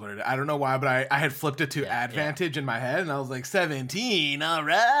bad roll is what it is. I don't know why, but I had flipped it to Yeah, advantage in my head, and I was like, 17, all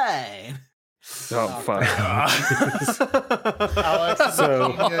right. Oh, fuck. Alex is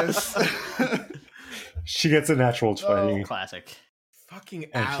So- a genius. She gets a natural 20. Classic. Fucking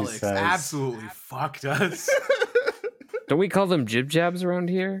And she Alex says- absolutely fucked us. Don't we call them jib jabs around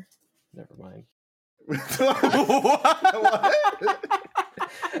here? Never mind. What?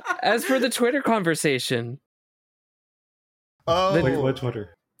 As for the Twitter conversation, Oh, Wait, what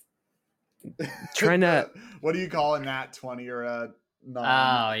Twitter? trying to. What do you call a nat 20 or a non?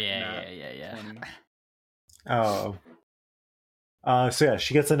 Oh, yeah. 20? Oh. So yeah,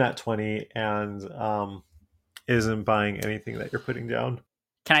 she gets a nat 20 and isn't buying anything that you're putting down.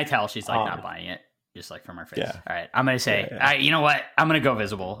 Can I tell she's like not buying it? Just like from her face. Yeah. All right. I'm going to say, Yeah. all right, you know what? I'm going to go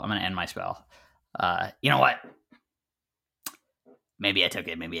visible. I'm going to end my spell. You know what? Maybe I took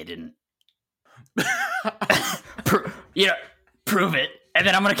it. Maybe I didn't. Prove it. And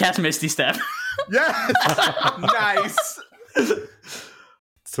then I'm going to cast Misty Step. Yes. Nice.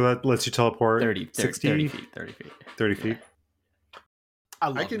 So that lets you teleport 30 60 feet. 30 feet. 30 feet. I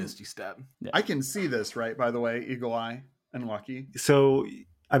love can- Misty Step. I can see this, right? By the way, Eagle Eye and Lucky. So,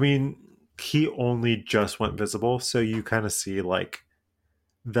 I mean, he only just went visible, so you kind of see like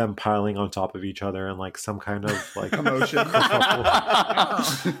them piling on top of each other and like some kind of like Commotion.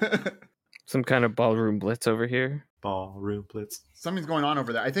 Some kind of ballroom blitz over here. ballroom blitz. Something's going on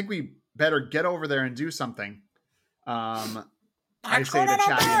over there. I think we better get over there and do something. I say to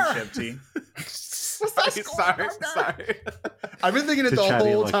Chatty and Shifty. Sorry. I've been thinking it To the Chatty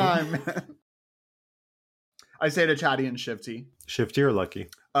and whole Lucky. time. I say to Chatty and Shifty. Shifty or Lucky?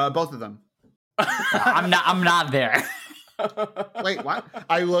 Both of them. I'm not there. Wait, what?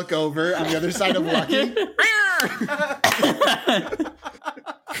 I look over on the other side of Lucky.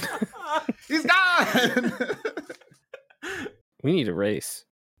 He's gone. We need a race.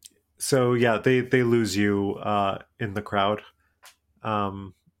 So yeah, they lose you in the crowd,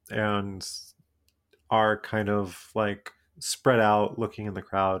 and are kind of like spread out looking in the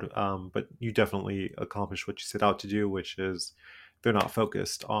crowd. But you definitely accomplish what you set out to do, which is they're not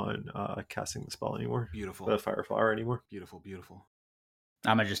focused on casting the spell anymore, Beautiful. the fire flower anymore. Beautiful.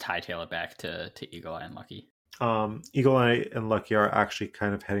 I'm going to just hightail it back to Eagle Eye and Lucky. Eagle Eye and Lucky are actually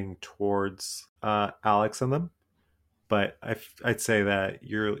kind of heading towards Alex and them, but I'd say that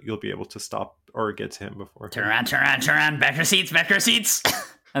you'll be able to stop or get to him before. Turn around. Back your seats.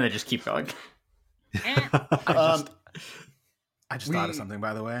 And they just keep going. I just thought we- of something,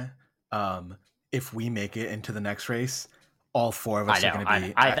 by the way. If we make it into the next race, all 4 of us I are know. going to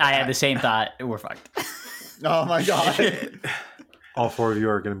be. I had the same thought. We're fucked. Oh my god. All 4 of you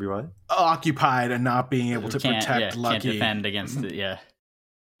are going to be what? occupied and not being able to protect Can't Lucky. defend against it. Yeah.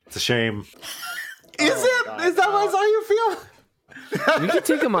 It's a shame. Is Oh, it? God. Is that how you feel? We could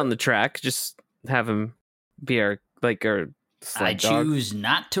take him on the track. Just have him be our I sled dog. choose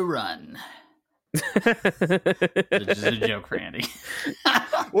not to run. This is a joke for Andy.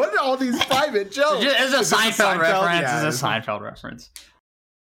 What are all these private jokes? It's a Is this a Seinfeld Seinfeld? reference. Yeah, It's a Seinfeld reference.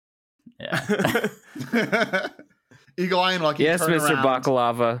 Yeah. Eagle Eye and Lucky. Yes, turn Mr. around.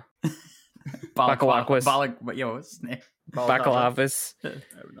 Bakalava. Bakalakwas. What's his name? Bakalavas. I have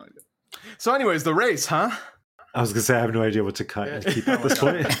no idea. So, anyways, the race, huh? I was going to say I have no idea what to cut and keep at this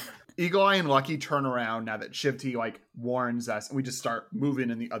point. Eagle Eye and Lucky turn around now that Shifty like warns us, and we just start moving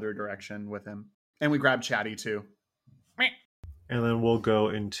in the other direction with him. And we grab Chatty too. And then we'll go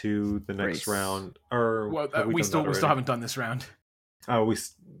into the next Race. round. Or Well, have we done still that haven't done this round. already?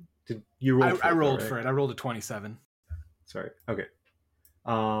 Did you roll? I rolled though, for right? it. I rolled a 27. Sorry. Okay.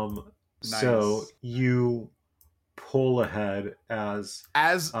 So you pull ahead as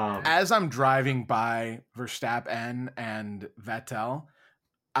As I'm driving by Verstappen and Vettel,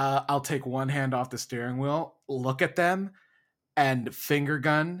 I'll take one hand off the steering wheel, look at them, and finger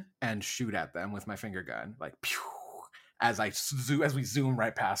gun and shoot at them with my finger gun, like pew, as we zoom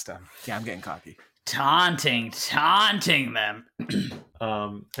right past them. Yeah, I'm getting cocky. Taunting them.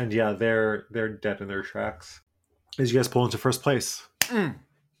 and yeah, they're dead in their tracks as you guys pull into first place.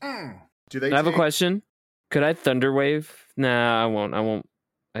 Do they? I have a take- question. Could I thunder wave? Nah, I won't.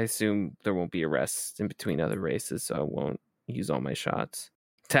 I assume there won't be arrests in between other races, so I won't use all my shots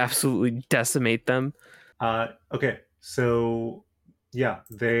to absolutely decimate them. Okay, so yeah,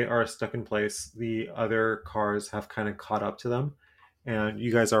 they are stuck in place. The other cars have kind of caught up to them, and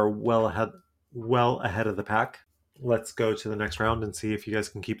you guys are well ahead of the pack. Let's go to the next round and see if you guys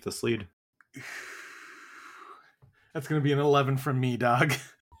can keep this lead. That's gonna be an 11 from me, dog.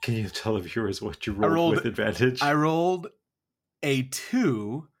 Can you tell the viewers what you rolled with advantage? I rolled a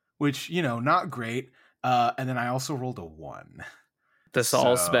 2, which, not great. And then I also rolled a 1. That's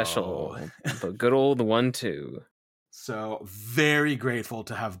all So- special, but good old 1-2. So very grateful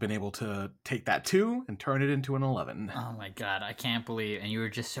to have been able to take that 2 and turn it into an 11. Oh my god, I can't believe, and you were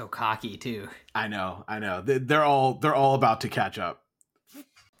just so cocky too. I know. They're all about to catch up.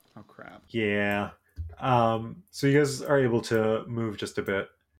 Oh crap! Yeah. So you guys are able to move just a bit.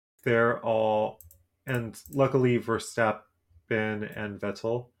 They're all, and luckily Verstappen and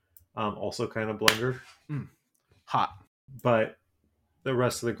Vettel also kind of blundered, Hot. but the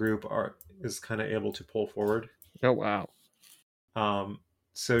rest of the group is kind of able to pull forward. Oh wow!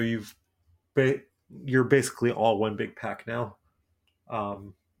 So you're basically all one big pack now,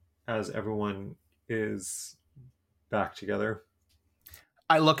 as everyone is back together.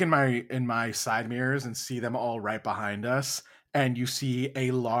 I look in my side mirrors and see them all right behind us, and you see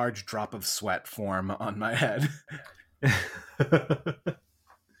a large drop of sweat form on my head.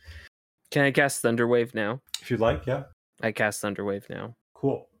 Can I cast thunder wave now? If you'd like, yeah. I cast thunder wave now.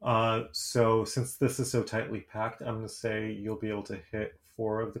 Cool. So since this is so tightly packed, I'm going to say you'll be able to hit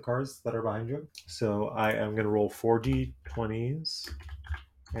 4 of the cars that are behind you. So I am going to roll 4 d20s,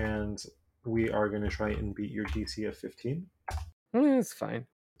 and we are going to try and beat your DC of 15. That's fine.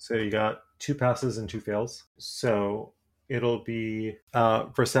 So you got 2 passes and 2 fails. So it'll be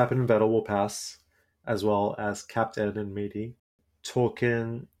Verstappen and Vettel will pass, as well as Captain and Mady,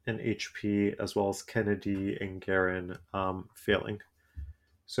 Tolkien and HP, as well as Kennedy and Garen failing.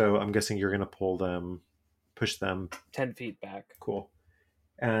 So I'm guessing you're going to push them 10 feet back. Cool.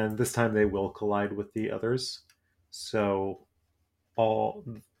 And this time they will collide with the others. So all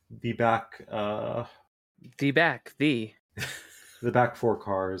the back The back. the back 4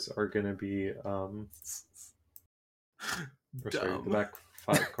 cars are going to be or sorry, the back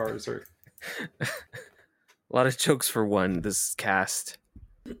 5 cars are A lot of jokes for one. This cast.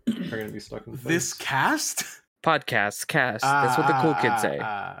 going to be stuck in place. This cast? Podcast. Cast. That's what the cool kids say.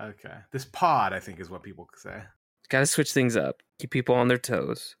 Okay. This pod, I think, is what people say. Gotta switch things up. Keep people on their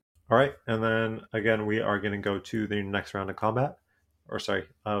toes. All right, and then again we are going to go to the next round of combat,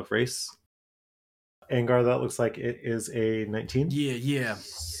 of race. Angar, that looks like it is a 19. Yeah.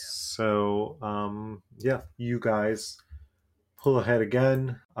 So yeah, you guys pull ahead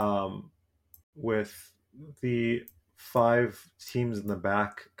again with the 5 teams in the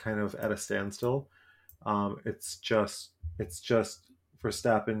back kind of at a standstill. It's just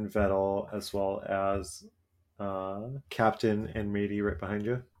Verstappen, Vettel, as well as Captain and Mady right behind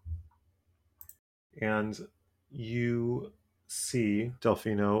you. And you see,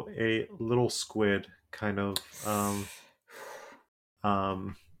 Delfino, a little squid kind of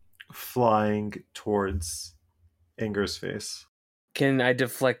flying towards Anger's face. Can I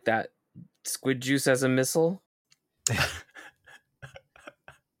deflect that squid juice as a missile?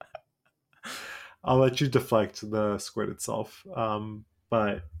 I'll let you deflect the squid itself,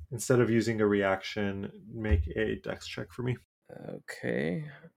 but instead of using a reaction, make a dex check for me. Okay.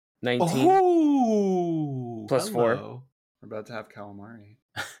 19. Oh, Plus 4. hello. We're about to have calamari.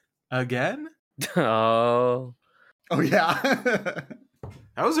 Again? Oh. Oh yeah.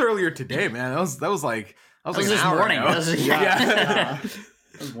 That was earlier today, man. That was like was an this hour morning. ago. That was- yeah.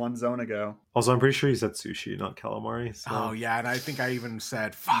 That was 1 zone ago. Also, I'm pretty sure you said sushi, not calamari. So. Oh yeah, and I think I even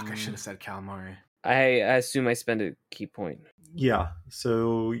said, "Fuck, I should have said calamari." I assume I spend a key point. Yeah,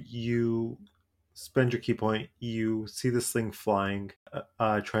 so you spend your key point, you see this thing flying,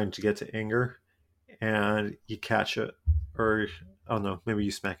 trying to get to Anger, and you catch it, or I don't know, maybe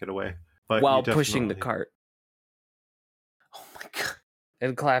you smack it away. But While you pushing the definitely- cart Oh my god.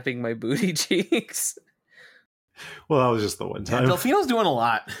 and clapping my booty cheeks. Well, that was just the one Yeah, time. Delfino's doing a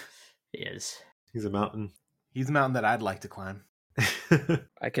lot. He is. He's a mountain. He's a mountain that I'd like to climb.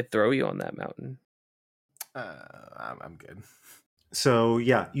 I could throw you on that mountain. I'm good. So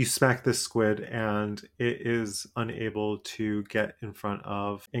yeah, you smack this squid and it is unable to get in front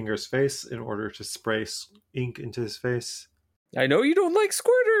of Inger's face in order to spray ink into his face. I know you don't like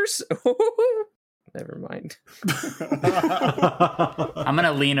squirters. Never mind. I'm going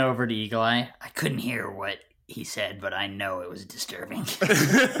to lean over to Eagle Eye. I couldn't hear what he said, but I know it was disturbing.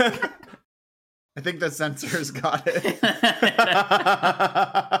 I think the sensors got it.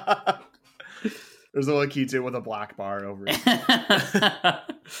 There's a little Kitu with a black bar over it.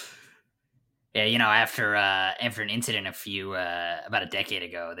 Yeah, you know, after an incident about a decade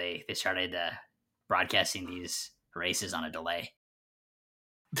ago, they started broadcasting these races on a delay.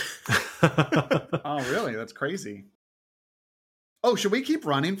 Oh, really? That's crazy. Oh, should we keep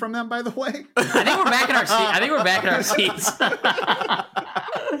running from them, by the way? I think we're back in our seats.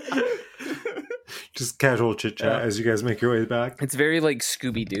 Just casual chit chat as you guys make your way back. It's very like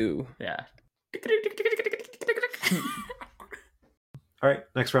Scooby-Doo. Yeah. All right,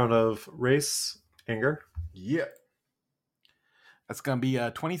 next round of race. Inger. Yeah. That's going to be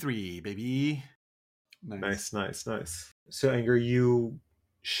 23, baby. Nice. So Inger, you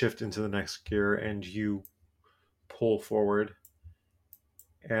shift into the next gear and you pull forward.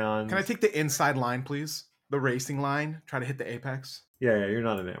 And Can I take the inside line, please? The racing line. Try to hit the apex. Yeah, you're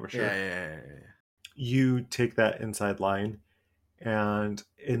not an amateur. Yeah. You take that inside line, and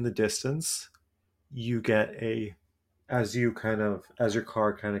in the distance, you get as your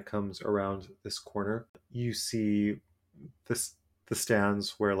car kind of comes around this corner, you see the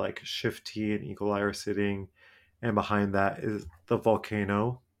stands where like Shift T and Eagle Eye are sitting, and behind that is the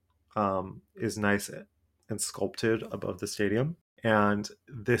volcano, is nice and sculpted above the stadium, and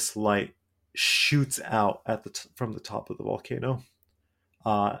this light shoots out from the top of the volcano.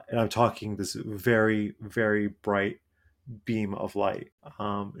 And I'm talking this very, very bright beam of light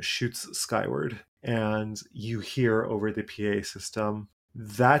shoots skyward. And you hear over the PA system,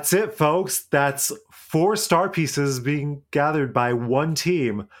 "That's it, folks. That's 4 star pieces being gathered by one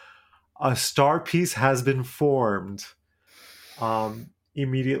team. A star piece has been formed."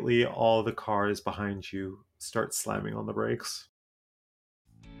 Immediately, all the cars behind you start slamming on the brakes.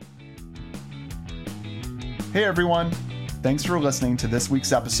 Hey everyone! Thanks for listening to this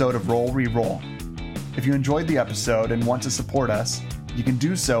week's episode of Roll Reroll. If you enjoyed the episode and want to support us, you can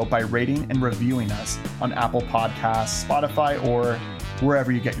do so by rating and reviewing us on Apple Podcasts, Spotify, or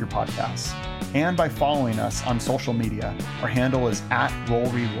wherever you get your podcasts. And by following us on social media. Our handle is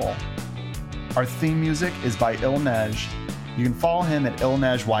 @RollReroll. Our theme music is by Ilnej. You can follow him at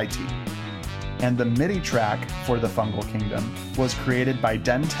IlnejYT. And the MIDI track for The Fungal Kingdom was created by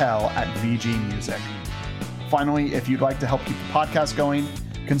Dentel at VG Music. Finally, if you'd like to help keep the podcast going,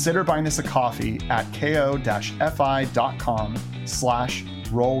 consider buying us a coffee at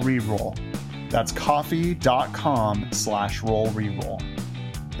ko-fi.com/rollreroll. That's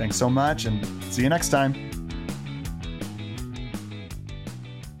coffee.com/rollreroll. Thanks so much and see you next time.